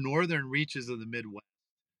 The more northern reaches of the Midwest,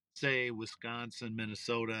 say Wisconsin,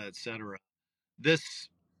 Minnesota, etc. This,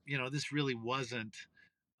 this really wasn't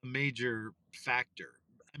a major factor.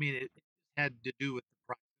 I mean, it had to do with the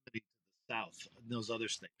proximity to the South and those other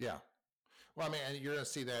states. Yeah. Well, I mean, and you're going to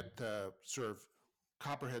see that sort of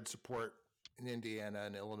copperhead support in Indiana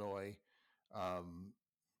and Illinois. Um,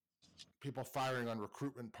 People firing on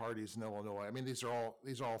recruitment parties in Illinois. I mean, these are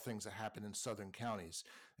all things that happen in southern counties.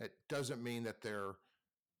 It doesn't mean that they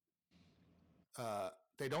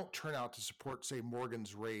don't turn out to support, say,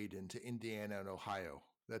 Morgan's raid into Indiana and Ohio.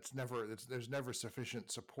 There's never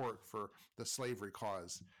sufficient support for the slavery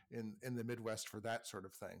cause in the Midwest for that sort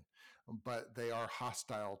of thing. But they are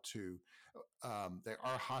hostile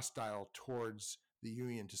towards the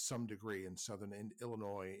Union to some degree in southern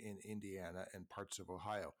Illinois, in Indiana, and parts of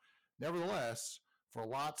Ohio. Nevertheless, for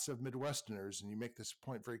lots of Midwesterners, and you make this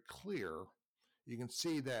point very clear, you can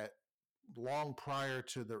see that long prior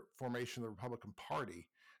to the formation of the Republican Party,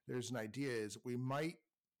 there's an idea is we might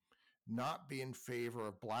not be in favor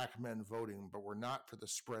of black men voting, but we're not for the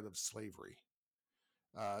spread of slavery.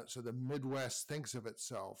 So the Midwest thinks of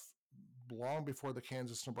itself long before the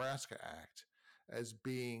Kansas-Nebraska Act as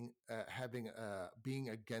being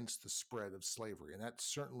against the spread of slavery, and that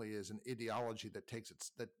certainly is an ideology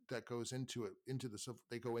that goes into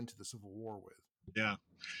the Civil War with. Yeah.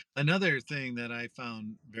 Another thing that I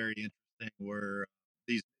found very interesting were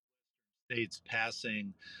these states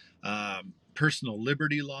passing personal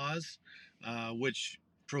liberty laws, which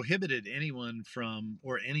prohibited anyone from,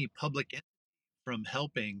 or any public entity from,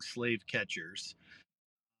 helping slave catchers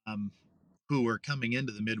um, who were coming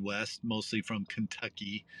into the Midwest, mostly from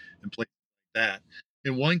Kentucky and places like that.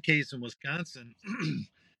 In one case in Wisconsin, an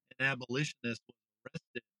abolitionist was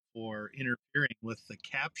arrested for interfering with the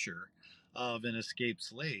capture of an escaped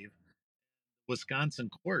slave. Wisconsin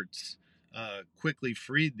courts quickly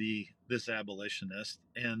freed this abolitionist,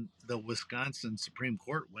 and the Wisconsin Supreme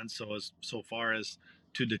Court went so far as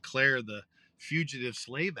to declare the Fugitive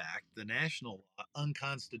Slave Act, the national law,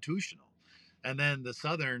 unconstitutional. And then the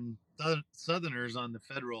Southerners on the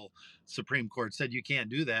federal Supreme Court said you can't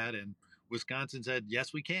do that, and Wisconsin said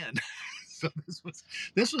yes we can. So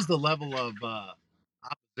this was the level of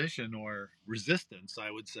opposition or resistance,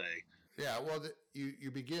 I would say. Yeah, well,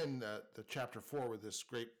 you begin the chapter 4 with this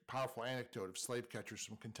great, powerful anecdote of slave catchers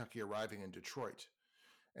from Kentucky arriving in Detroit,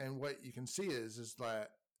 and what you can see is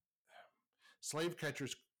that slave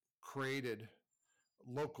catchers created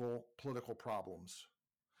local political problems.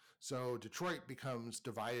 So Detroit becomes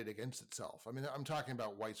divided against itself. I mean, I'm talking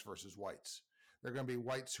about whites versus whites. There are going to be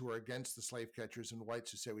whites who are against the slave catchers and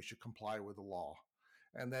whites who say we should comply with the law.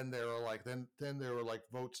 And then there are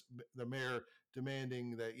votes, the mayor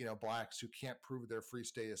demanding that blacks who can't prove their free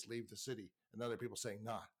status leave the city, and other people saying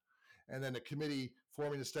not. And then a committee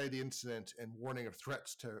forming to study the incident and warning of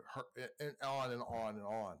threats to her, and on and on and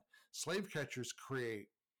on. Slave catchers create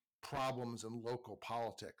problems in local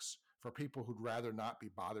politics for people who'd rather not be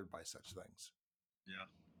bothered by such things.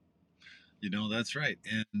 Yeah. That's right.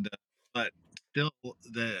 And but still,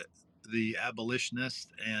 the abolitionists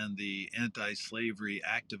and the anti-slavery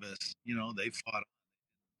activists, they fought.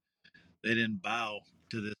 They didn't bow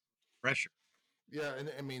to this pressure. Yeah,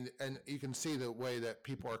 and I mean, and you can see the way that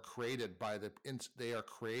people are created they are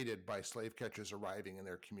created by slave catchers arriving in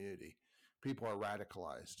their community. People are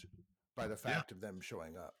radicalized by the Yeah, fact of them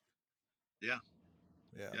showing up. yeah,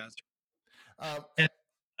 Yeah. yeah. Um, And,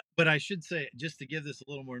 but I should say, just to give this a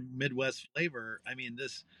little more Midwest flavor, I mean,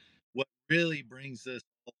 what really brings this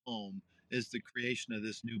home is the creation of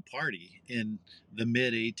this new party in the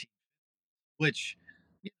mid 18, which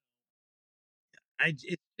you it's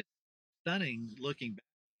just stunning looking back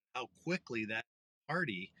how quickly that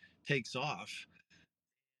party takes off,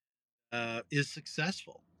 is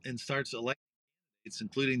successful, and starts electing candidates,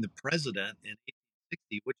 including the president in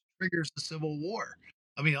 1860, which triggers the Civil War.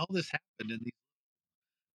 I mean, all this happened in these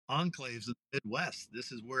enclaves in the Midwest.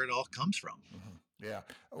 This is where it all comes from. Mm-hmm. Yeah.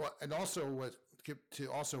 Well, and also with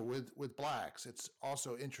blacks, it's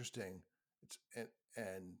also interesting.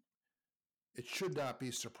 And it should not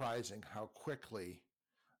be surprising how quickly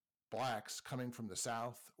blacks coming from the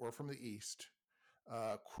South or from the East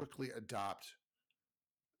quickly adopt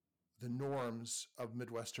the norms of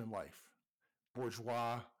Midwestern life,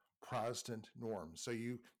 bourgeois Protestant norms. So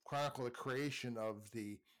you chronicle the creation of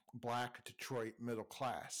the black Detroit middle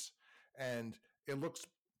class, and it looks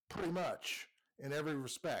pretty much in every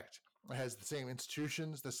respect. It has the same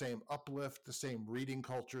institutions, the same uplift, the same reading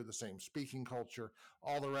culture, the same speaking culture,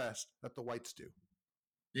 all the rest that the whites do.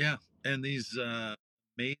 Yeah, and these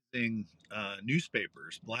amazing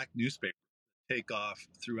newspapers, black newspapers, take off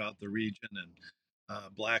throughout the region,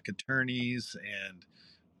 and black attorneys and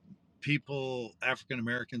people, African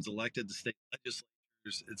Americans elected to state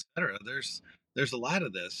legislatures, etc. There's a lot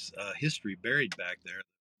of this history buried back there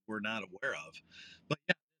that we're not aware of. But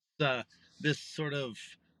yeah, this sort of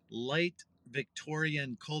light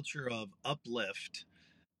Victorian culture of uplift,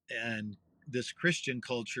 and this Christian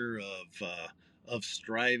culture of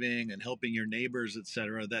striving and helping your neighbors,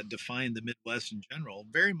 etc., that defined the Midwest in general,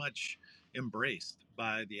 very much embraced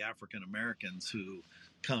by the African Americans who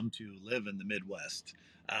come to live in the Midwest.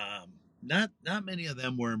 Not many of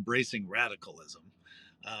them were embracing radicalism,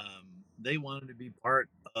 They wanted to be part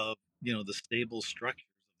of, the stable structures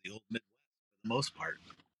of the old Midwest for the most part.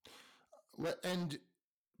 And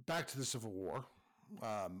back to the Civil War,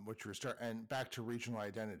 which we're start, and back to regional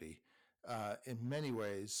identity. In many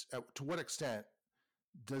ways, to what extent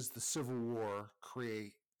does the Civil War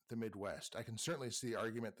create the Midwest? I can certainly see the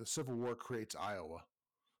argument the Civil War creates Iowa.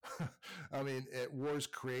 I mean, wars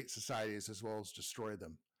create societies as well as destroy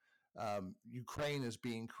them. Ukraine is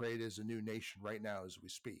being created as a new nation right now as we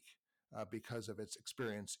speak because of its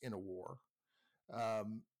experience in a war.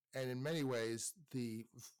 And in many ways, the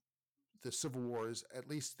Civil War is at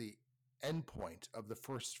least the endpoint of the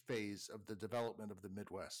first phase of the development of the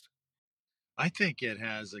Midwest. I think it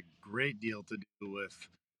has a great deal to do with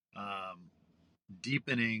um,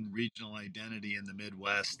 deepening regional identity in the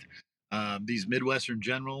Midwest. These Midwestern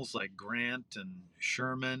generals like Grant and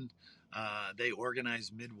Sherman, they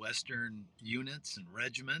organized Midwestern units and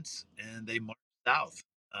regiments, and they marched south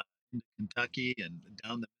into Kentucky and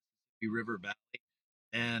down the Mississippi River Valley.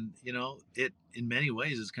 And, it in many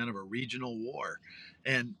ways is kind of a regional war.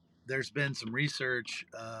 And there's been some research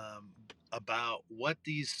about what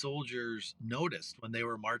these soldiers noticed when they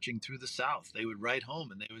were marching through the South. They would write home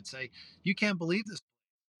and they would say, "You can't believe this.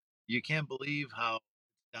 You can't believe how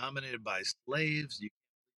it's dominated by slaves. You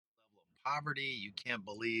can't believe the level of poverty. You can't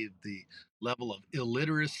believe the level of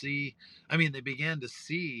illiteracy." I mean, they began to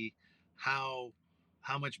see how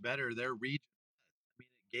how much better their region. I mean,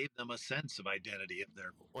 it gave them a sense of identity of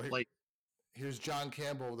their Well, place. here's John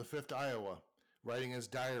Campbell of the 5th Iowa writing his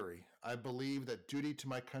diary. I believe that duty to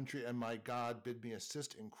my country and my God bid me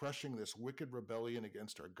assist in crushing this wicked rebellion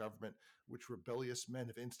against our government, which rebellious men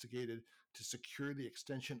have instigated to secure the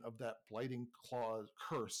extension of that blighting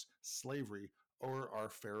curse, slavery, over our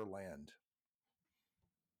fair land.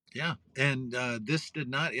 Yeah, and this did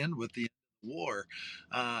not end with the end of the war.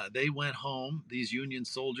 They went home, these Union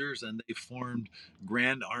soldiers, and they formed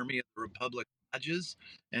Grand Army of the Republic lodges,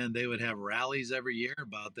 and they would have rallies every year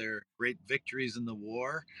about their great victories in the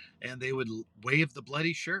war, and they would wave the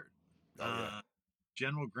bloody shirt. Oh, yeah. Uh,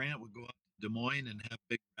 General Grant would go up to Des Moines and have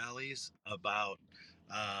big rallies about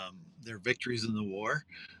their victories in the war,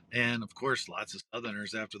 and of course, lots of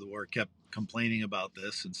Southerners after the war kept complaining about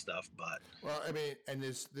this and stuff, but Well, I mean, and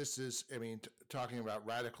this is, I mean, talking about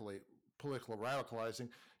political radicalizing.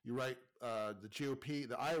 You write the GOP,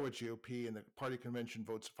 the Iowa GOP, and the party convention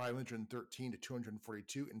votes 513 to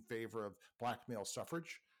 242 in favor of black male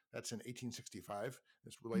suffrage. That's in 1865.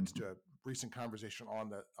 This relates to a recent conversation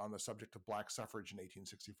on the subject of black suffrage in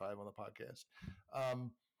 1865 on the podcast.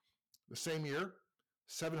 Um, the same year,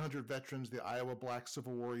 700 veterans of the Iowa Black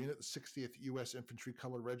Civil War Unit, the 60th U.S. Infantry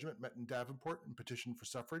Colored Regiment, met in Davenport and petitioned for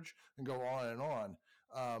suffrage, and go on and on.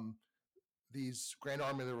 These Grand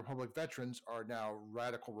Army of the Republic veterans are now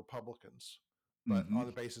radical Republicans, but mm-hmm. on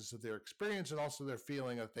the basis of their experience and also their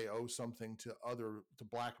feeling that they owe something to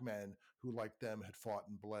black men who, like them, had fought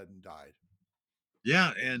and bled and died.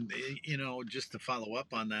 Yeah, and just to follow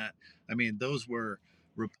up on that, I mean, those were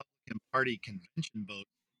Republican Party convention votes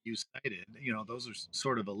you cited. Those are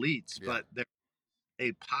sort of elites, Yeah. but there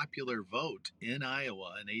a popular vote in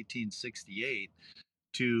Iowa in 1868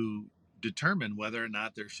 to determine whether or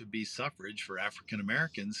not there should be suffrage for African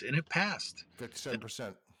Americans, and it passed.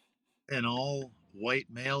 57%. An all white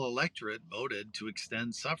male electorate voted to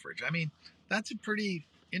extend suffrage. I mean, that's a pretty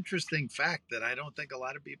interesting fact that I don't think a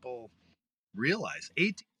lot of people realize.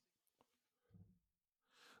 18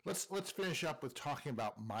 Let's finish up with talking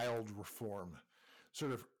about mild reform,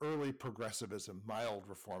 sort of early progressivism, mild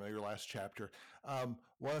reform. Your last chapter.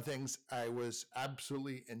 One of the things I was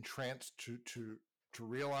absolutely entranced to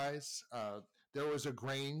realize there was a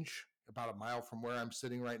Grange about a mile from where I'm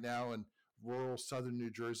sitting right now in rural southern New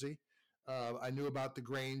Jersey. I knew about the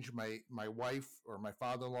Grange. My wife or my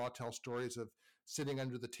father-in-law tell stories of sitting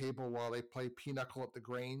under the table while they play pinochle at the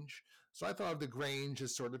Grange. So I thought of the Grange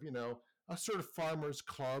as sort of a sort of farmers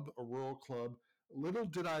club, a rural club. Little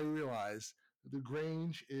did I realize the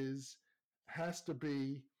Grange has to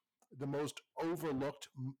be the most overlooked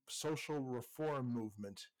social reform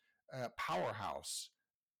movement powerhouse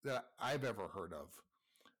that I've ever heard of.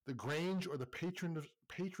 The Grange, or the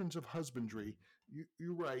patrons of husbandry,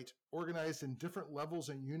 you write, organized in different levels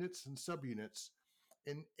and units and subunits.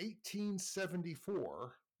 In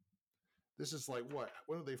 1874, this is like what?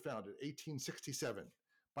 When were they founded? 1867.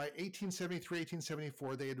 By 1873,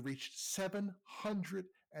 1874, they had reached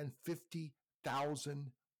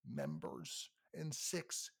 750,000 members in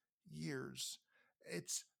 6 years.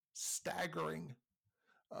 It's staggering.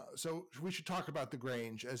 So we should talk about the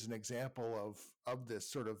Grange as an example of this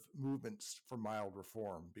sort of movements for mild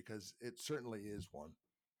reform, because it certainly is one.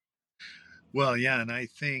 Well, yeah, and I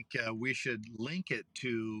think we should link it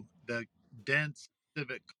to the dense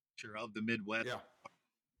civic culture of the Midwest Yeah.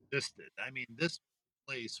 existed. I mean, this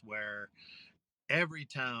place where every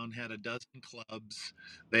town had a dozen clubs,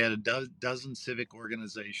 they had a dozen civic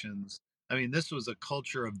organizations. I mean, this was a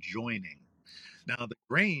culture of joining. Now, the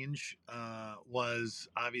Grange was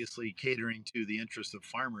obviously catering to the interests of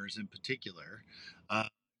farmers in particular. Uh,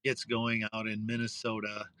 it's going out in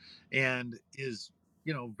Minnesota and is,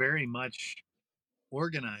 very much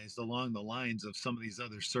organized along the lines of some of these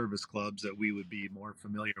other service clubs that we would be more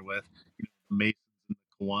familiar with, the Masons and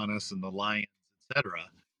the Kiwanis and the Lions, etc.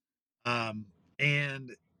 Um,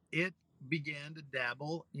 and it began to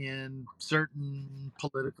dabble in certain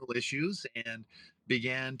political issues and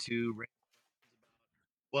began to raise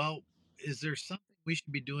about, well, is there something we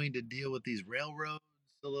should be doing to deal with these railroads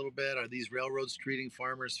a little bit? Are these railroads treating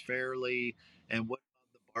farmers fairly? And what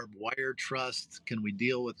about the barbed wire trust? Can we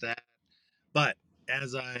deal with that? But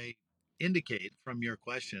as I indicate from your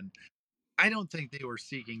question, I don't think they were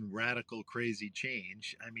seeking radical, crazy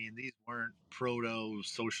change. I mean, these weren't proto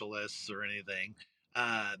socialists or anything.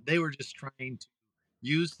 They were just trying to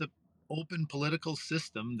use the open political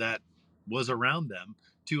system that was around them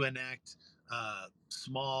to enact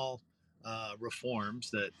small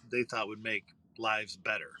reforms that they thought would make lives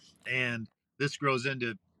better. And this grows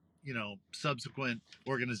into, subsequent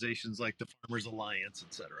organizations like the Farmers Alliance,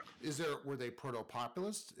 etc. Were they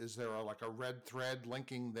proto-populist? Is there like a red thread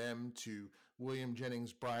linking them to William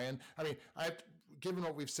Jennings Bryan? I mean, given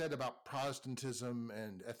what we've said about Protestantism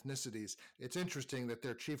and ethnicities, it's interesting that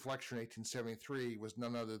their chief lecturer in 1873 was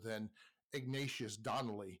none other than Ignatius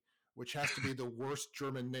Donnelly, which has to be the worst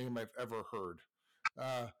German name I've ever heard.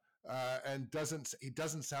 Uh, and he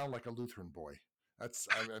doesn't sound like a Lutheran boy. I'm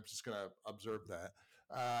just going to observe that.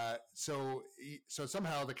 So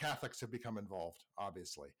somehow the Catholics have become involved,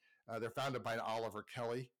 obviously. They're founded by Oliver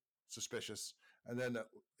Kelly, suspicious. And then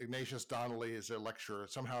Ignatius Donnelly is their lecturer.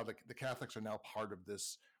 Somehow the Catholics are now part of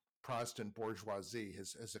this Protestant bourgeoisie,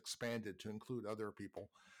 has expanded to include other people.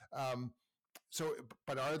 Um,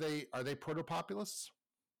 but are they proto-populists?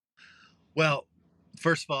 Well,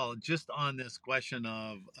 first of all, just on this question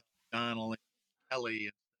of Donnelly, Kelly,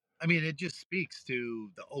 I mean, it just speaks to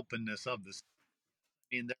the openness of this.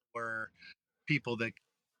 I mean, there were people that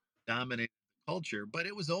dominated the culture, but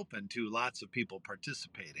it was open to lots of people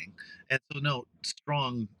participating. And so, no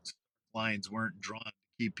strong lines weren't drawn to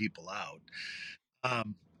keep people out.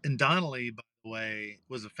 And Donnelly, by the way,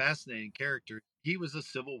 was a fascinating character. He was a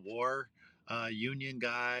Civil War Union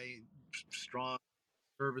guy, strong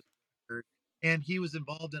service record, and he was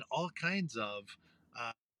involved in all kinds of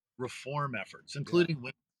uh, reform efforts, Yeah. including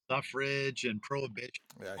women's suffrage and prohibition.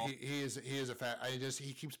 Yeah, he is a fat.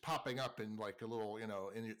 He keeps popping up in like a little,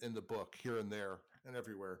 in the book here and there and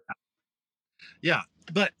everywhere. Yeah,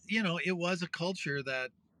 but it was a culture that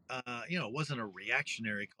it wasn't a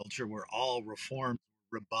reactionary culture where all reforms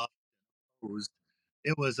were rebuffed and opposed.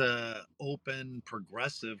 It was a open,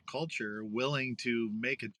 progressive culture willing to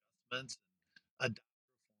make adjustments and adopt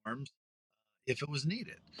reforms if it was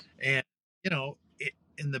needed. And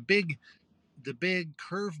in the big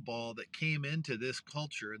curveball that came into this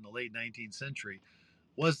culture in the late 19th century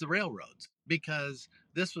was the railroads, because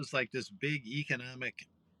this was like this big economic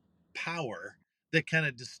power that kind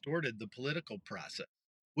of distorted the political process,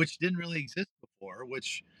 which didn't really exist before,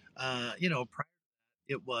 which,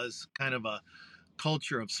 it was kind of a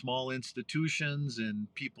culture of small institutions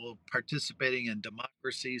and people participating in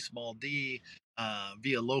democracy, small d,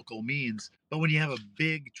 via local means. But when you have a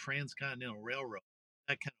big transcontinental railroad,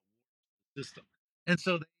 that kind of system. And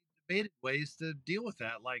so they debated ways to deal with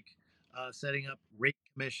that, like setting up rate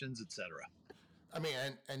commissions, etc. I mean,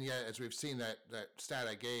 and yet, as we've seen that stat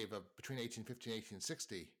I gave of between 1850 and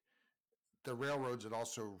 1860, the railroads had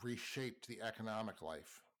also reshaped the economic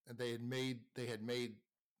life, and they had made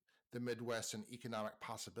the Midwest an economic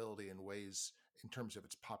possibility in ways, in terms of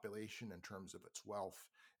its population, in terms of its wealth,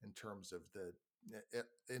 in terms of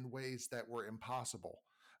in ways that were impossible.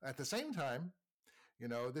 At the same time,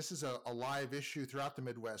 this is a live issue throughout the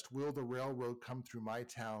Midwest. Will the railroad come through my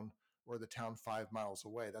town or the town 5 miles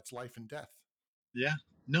away? That's life and death. Yeah.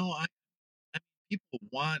 No, people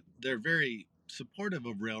they're very supportive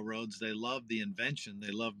of railroads. They love the invention.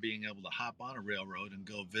 They love being able to hop on a railroad and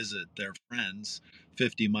go visit their friends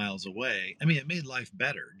 50 miles away. I mean, it made life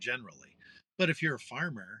better generally. But if you're a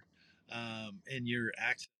farmer, and your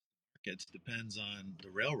access to markets depends on the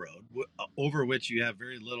railroad, over which you have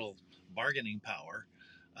very little bargaining power,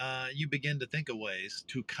 you begin to think of ways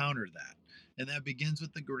to counter that. And that begins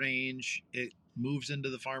with the Grange. It moves into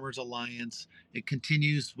the Farmers Alliance. It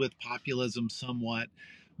continues with populism somewhat.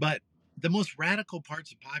 But the most radical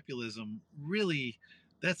parts of populism really,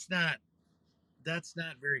 that's not that's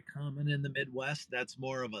not very common in the Midwest. That's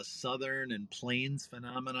more of a Southern and Plains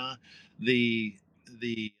phenomena. The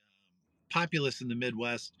populists in the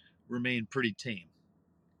Midwest remain pretty tame.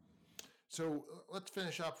 So let's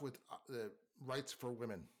finish up with the rights for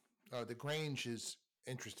women. The Grange is,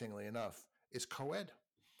 interestingly enough, is co-ed.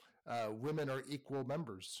 Women are equal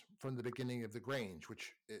members from the beginning of the Grange,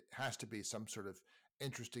 which it has to be some sort of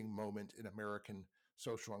interesting moment in American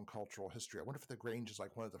social and cultural history. I wonder if the Grange is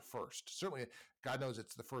like one of the first. Certainly, God knows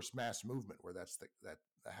it's the first mass movement where that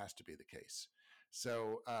has to be the case.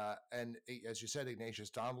 So, and as you said, Ignatius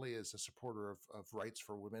Donnelly is a supporter of rights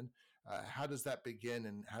for women. How does that begin,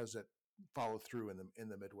 and how does it follow through in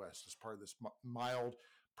the Midwest as part of this mild,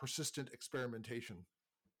 persistent experimentation?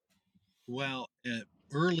 Well,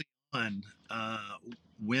 early on,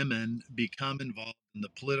 women become involved in the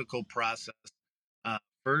political process,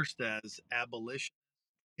 first as abolition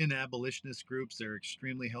in abolitionist groups. They're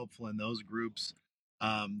extremely helpful in those groups.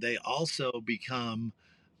 They also become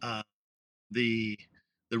uh, the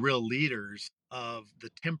the real leaders of the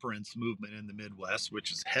temperance movement in the Midwest,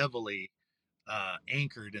 which is heavily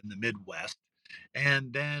anchored in the Midwest.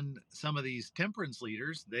 And then some of these temperance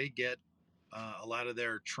leaders, they get a lot of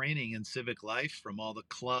their training in civic life from all the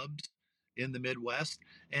clubs in the Midwest.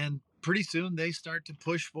 And pretty soon they start to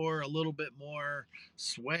push for a little bit more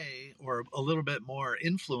sway or a little bit more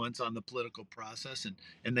influence on the political process.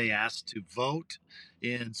 And they ask to vote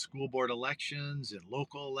in school board elections, in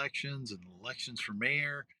local elections, and elections for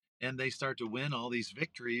mayor. And they start to win all these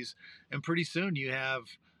victories. And pretty soon you have,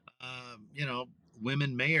 you know,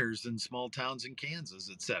 women mayors in small towns in Kansas,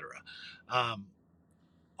 etc. Um,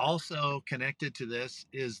 Also connected to this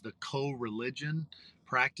is the co-religion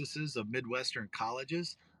practices of Midwestern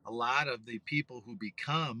colleges. A lot of the people who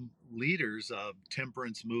become leaders of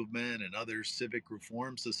temperance movement and other civic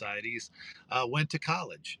reform societies went to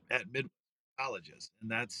college at Midwestern colleges, and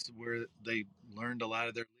that's where they learned a lot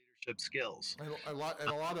of their leadership skills. And a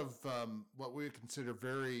lot of what we would consider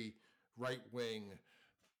very right wing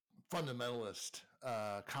fundamentalist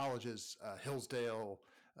colleges, Hillsdale,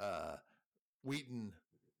 uh, Wheaton,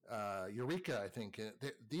 Eureka. I think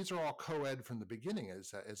these are all co-ed from the beginning,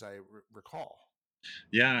 as I recall.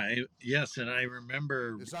 Yeah, yes, and I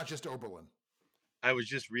remember It's not just Oberlin. I was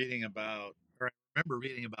just reading about, or I remember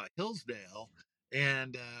reading about Hillsdale,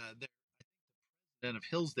 and the president of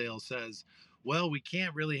Hillsdale says, "Well, we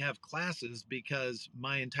can't really have classes because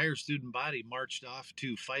my entire student body marched off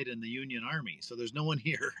to fight in the Union Army, so there's no one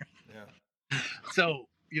here." Yeah, So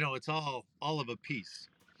it's all of a piece.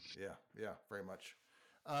 yeah, very much.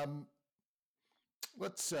 Um,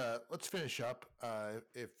 let's finish up,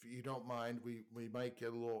 if you don't mind. We might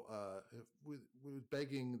get a little, with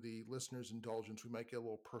begging the listeners' indulgence, we might get a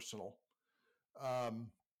little personal.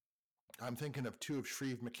 Um, I'm thinking of two of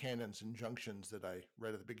Shreve McCannon's injunctions that I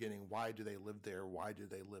read at the beginning. Why do they live there? Why do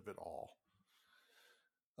they live at all?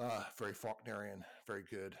 Very Faulknerian, very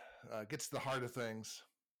good. Gets to the heart of things.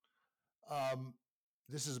 Um,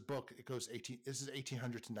 this is a book. It goes 18. This is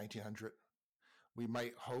 1800 to 1900. We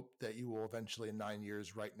might hope that you will eventually, in 9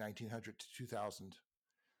 years, write 1900 to 2000.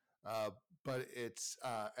 Uh, but it's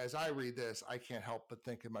as I read this, I can't help but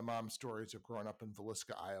think of my mom's stories of growing up in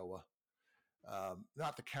Villisca, Iowa.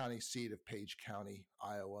 Not the county seat of Page County,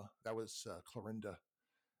 Iowa. That was Clarinda.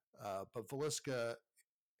 But Villisca,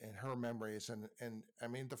 in her memories, and I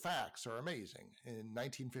mean, the facts are amazing. In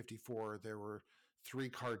 1954, there were 3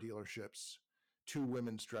 car dealerships, 2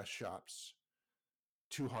 women's dress shops,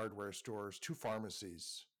 2 hardware stores, 2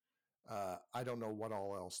 pharmacies. I don't know what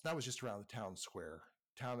all else. That was just around the town square,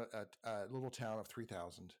 a little town of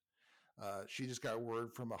 3,000. She just got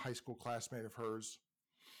word from a high school classmate of hers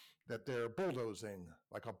that they're bulldozing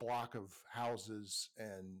like a block of houses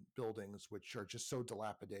and buildings which are just so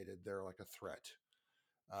dilapidated they're like a threat.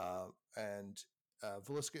 And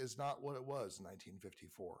Villisca is not what it was in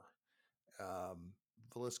 1954. Um,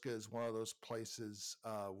 Villisca is one of those places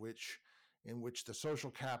in which the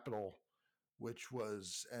social capital, which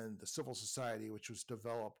was, and the civil society, which was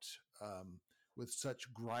developed with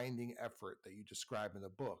such grinding effort that you describe in the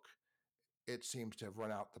book, it seems to have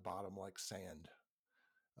run out the bottom like sand.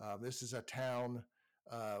 This is a town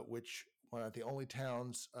which one of the only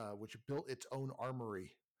towns which built its own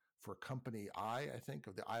armory for Company I think,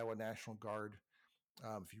 of the Iowa National Guard.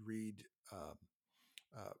 If you read uh,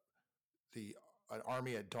 the An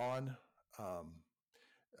Army at Dawn, um,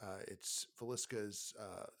 it's Villisca's.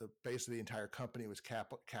 The base of the entire company was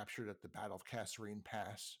captured at the Battle of Kasserine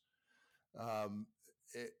Pass. Um,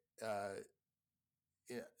 it, uh,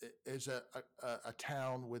 it is a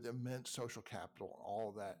town with immense social capital, all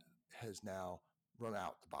of that has now run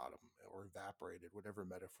out the bottom or evaporated, whatever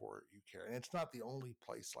metaphor you care. And it's not the only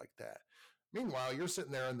place like that. Meanwhile, you're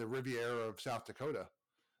sitting there in the Riviera of South Dakota,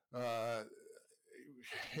 uh,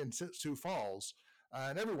 in Sioux Falls,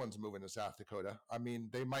 and everyone's moving to South Dakota. I mean,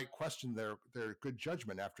 they might question their good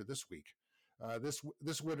judgment after this week. This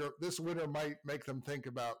winter might make them think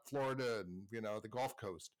about Florida and the Gulf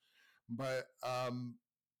Coast. But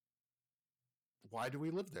why do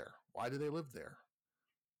we live there? Why do they live there?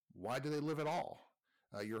 Why do they live at all?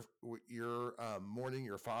 You're mourning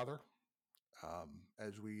your father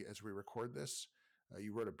as we record this.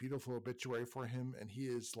 You wrote a beautiful obituary for him, and he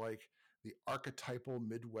is like the archetypal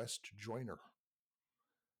Midwest joiner.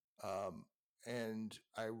 And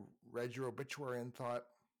I read your obituary and thought,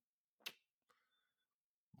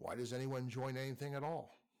 why does anyone join anything at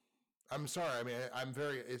all? I'm sorry. I mean,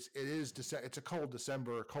 it's a cold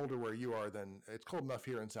December, colder where you are than it's cold enough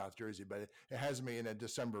here in South Jersey, but it has me in a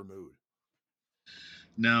December mood.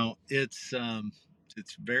 No, it's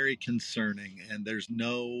very concerning, and there's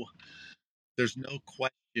no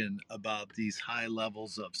question about these high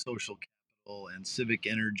levels of social capital and civic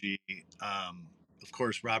energy. Of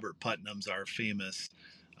course, Robert Putnam's our famous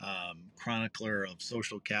chronicler of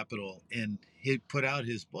social capital, and he put out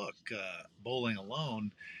his book, Bowling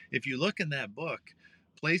Alone. If you look in that book,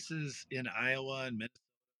 places in Iowa and Minnesota,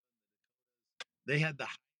 they had the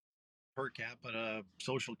per capita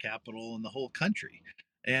social capital in the whole country.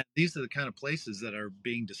 And these are the kind of places that are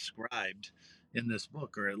being described in this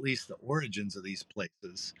book, or at least the origins of these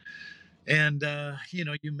places. And,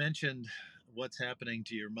 you mentioned what's happening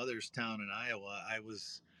to your mother's town in Iowa. I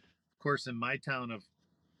was, of course, in my town of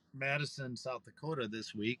Madison, South Dakota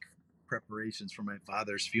this week, preparations for my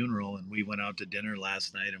father's funeral. And we went out to dinner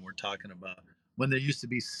last night and we're talking about when there used to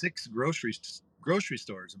be 6 grocery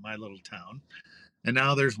stores in my little town. And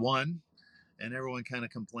now there's one, and everyone kind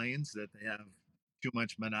of complains that they have too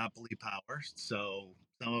much monopoly power. So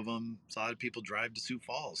a lot of people drive to Sioux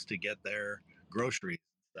Falls to get their groceries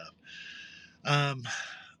and stuff.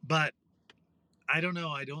 But I don't know.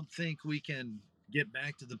 I don't think we can get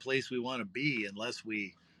back to the place we want to be unless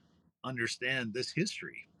we understand this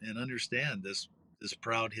history and understand this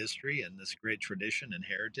proud history and this great tradition and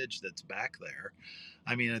heritage that's back there.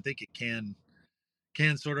 I mean, I think it can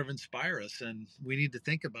sort of inspire us, and we need to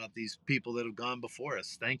think about these people that have gone before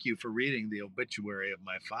us. Thank you for reading the obituary of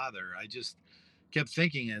my father. I just kept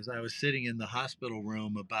thinking as I was sitting in the hospital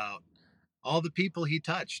room about all the people he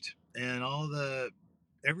touched and all the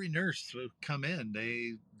every nurse would come in,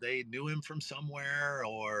 they knew him from somewhere,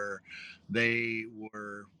 or they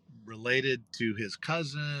were related to his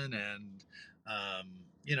cousin, and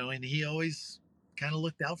and he always kind of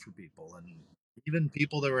looked out for people, and even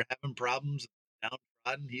people that were having problems,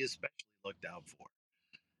 downtrodden, he especially looked out for.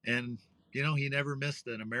 And he never missed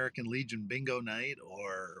an American Legion bingo night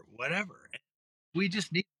or whatever. We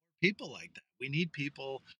just need people like that. We need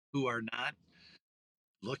people who are not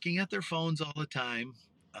looking at their phones all the time,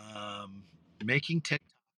 um, making TikTok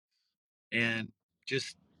and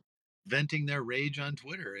just venting their rage on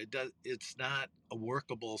Twitter. It's not a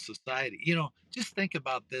workable society. Just think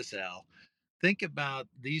about this, Al. Think about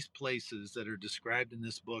these places that are described in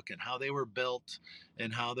this book and how they were built,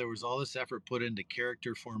 and how there was all this effort put into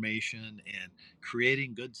character formation and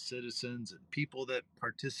creating good citizens and people that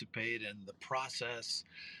participate in the process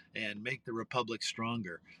and make the republic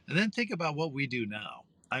stronger. And then think about what we do now.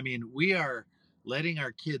 I mean, we are letting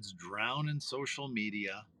our kids drown in social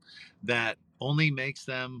media that only makes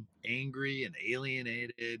them angry and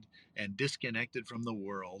alienated and disconnected from the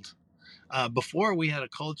world. Before, we had a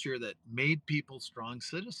culture that made people strong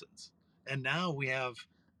citizens, and now we have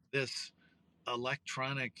this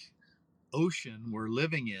electronic ocean we're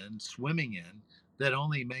living in, swimming in, that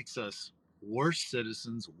only makes us worse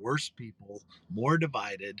citizens, worse people, more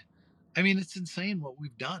divided. I mean, it's insane what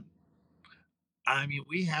we've done. I mean,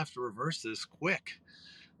 we have to reverse this quick.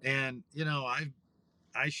 And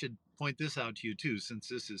I should point this out to you too, since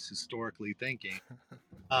this is historically thinking.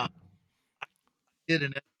 Uh, did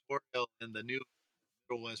an editorial in the New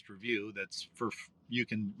Middle West Review. You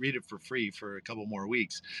can read it for free for a couple more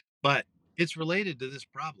weeks, but it's related to this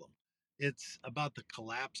problem. It's about the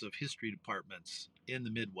collapse of history departments in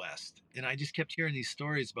the Midwest, and I just kept hearing these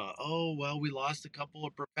stories about, oh well, we lost a couple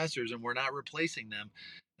of professors and we're not replacing them,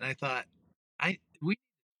 and I thought, I we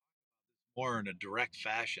more in a direct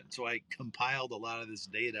fashion. So I compiled a lot of this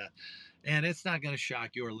data, and it's not going to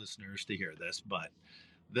shock your listeners to hear this, but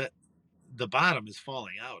the the bottom is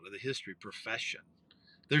falling out of the history profession.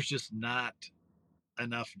 There's just not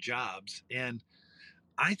enough jobs. And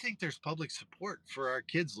I think there's public support for our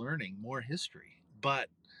kids learning more history, but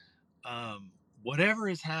um, whatever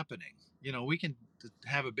is happening, we can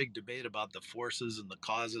have a big debate about the forces and the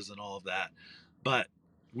causes and all of that, but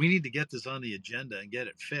we need to get this on the agenda and get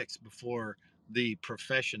it fixed before the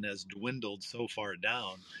profession has dwindled so far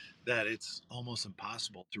down that it's almost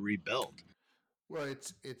impossible to rebuild. Well,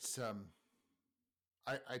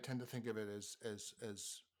 I tend to think of it as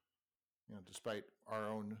despite our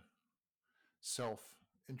own self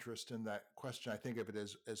interest in that question, I think of it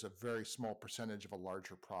as a very small percentage of a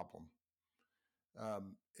larger problem.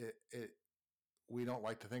 We don't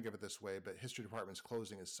like to think of it this way, but history departments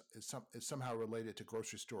closing is somehow related to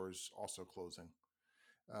grocery stores also closing.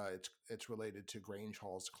 It's related to Grange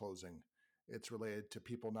halls closing. It's related to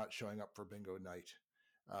people not showing up for bingo night.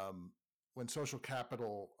 When social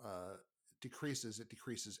capital decreases, it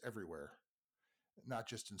decreases everywhere, not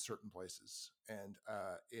just in certain places. And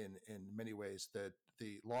in many ways, that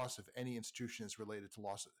the loss of any institution is related to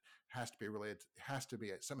loss, has to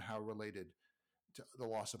be somehow related to the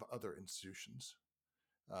loss of other institutions.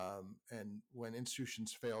 And when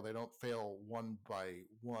institutions fail, they don't fail one by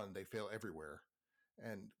one; they fail everywhere,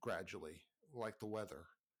 and gradually, like the weather,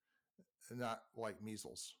 not like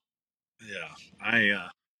measles. Yeah, I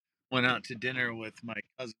went out to dinner with my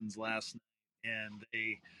cousins last night, and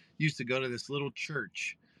they used to go to this little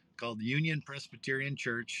church called Union Presbyterian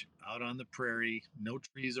Church out on the prairie, no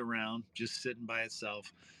trees around, just sitting by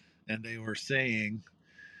itself. And they were saying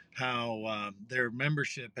how their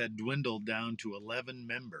membership had dwindled down to 11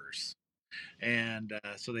 members. And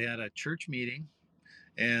so they had a church meeting,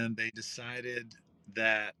 and they decided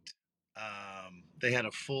that they had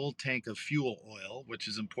a full tank of fuel oil, which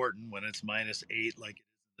is important when it's -8, like it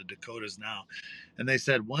is in the Dakotas now. And they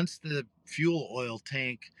said, once the fuel oil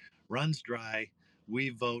tank runs dry, we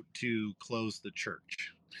vote to close the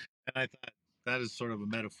church. And I thought that is sort of a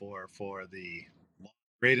metaphor for the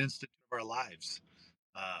great institute of our lives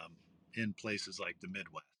um, in places like the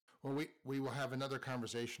Midwest. Well, we will have another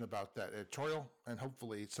conversation about that editorial, and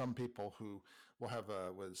hopefully some people who will have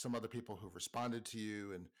with some other people who've responded to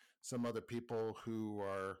you, and some other people who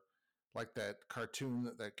are like that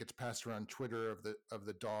cartoon that gets passed around Twitter of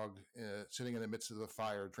the dog sitting in the midst of the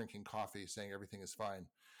fire drinking coffee, saying everything is fine.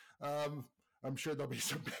 I'm sure there'll be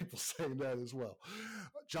some people saying that as well.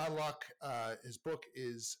 John Locke, his book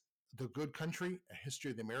is The Good Country, A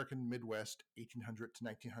History of the American Midwest, 1800 to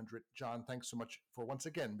 1900. John, thanks so much for once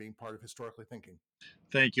again being part of Historically Thinking.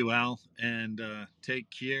 Thank you, Al, and take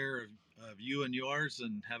care of you and yours,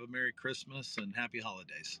 and have a Merry Christmas and Happy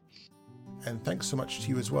Holidays. And thanks so much to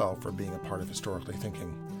you as well for being a part of Historically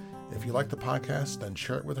Thinking. If you like the podcast, then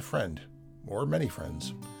share it with a friend, or many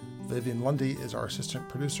friends. Vivian Lundy is our assistant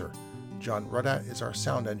producer. John Ruddat is our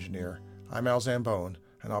sound engineer. I'm Al Zambone,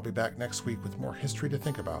 and I'll be back next week with more history to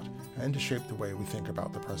think about and to shape the way we think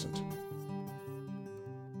about the present.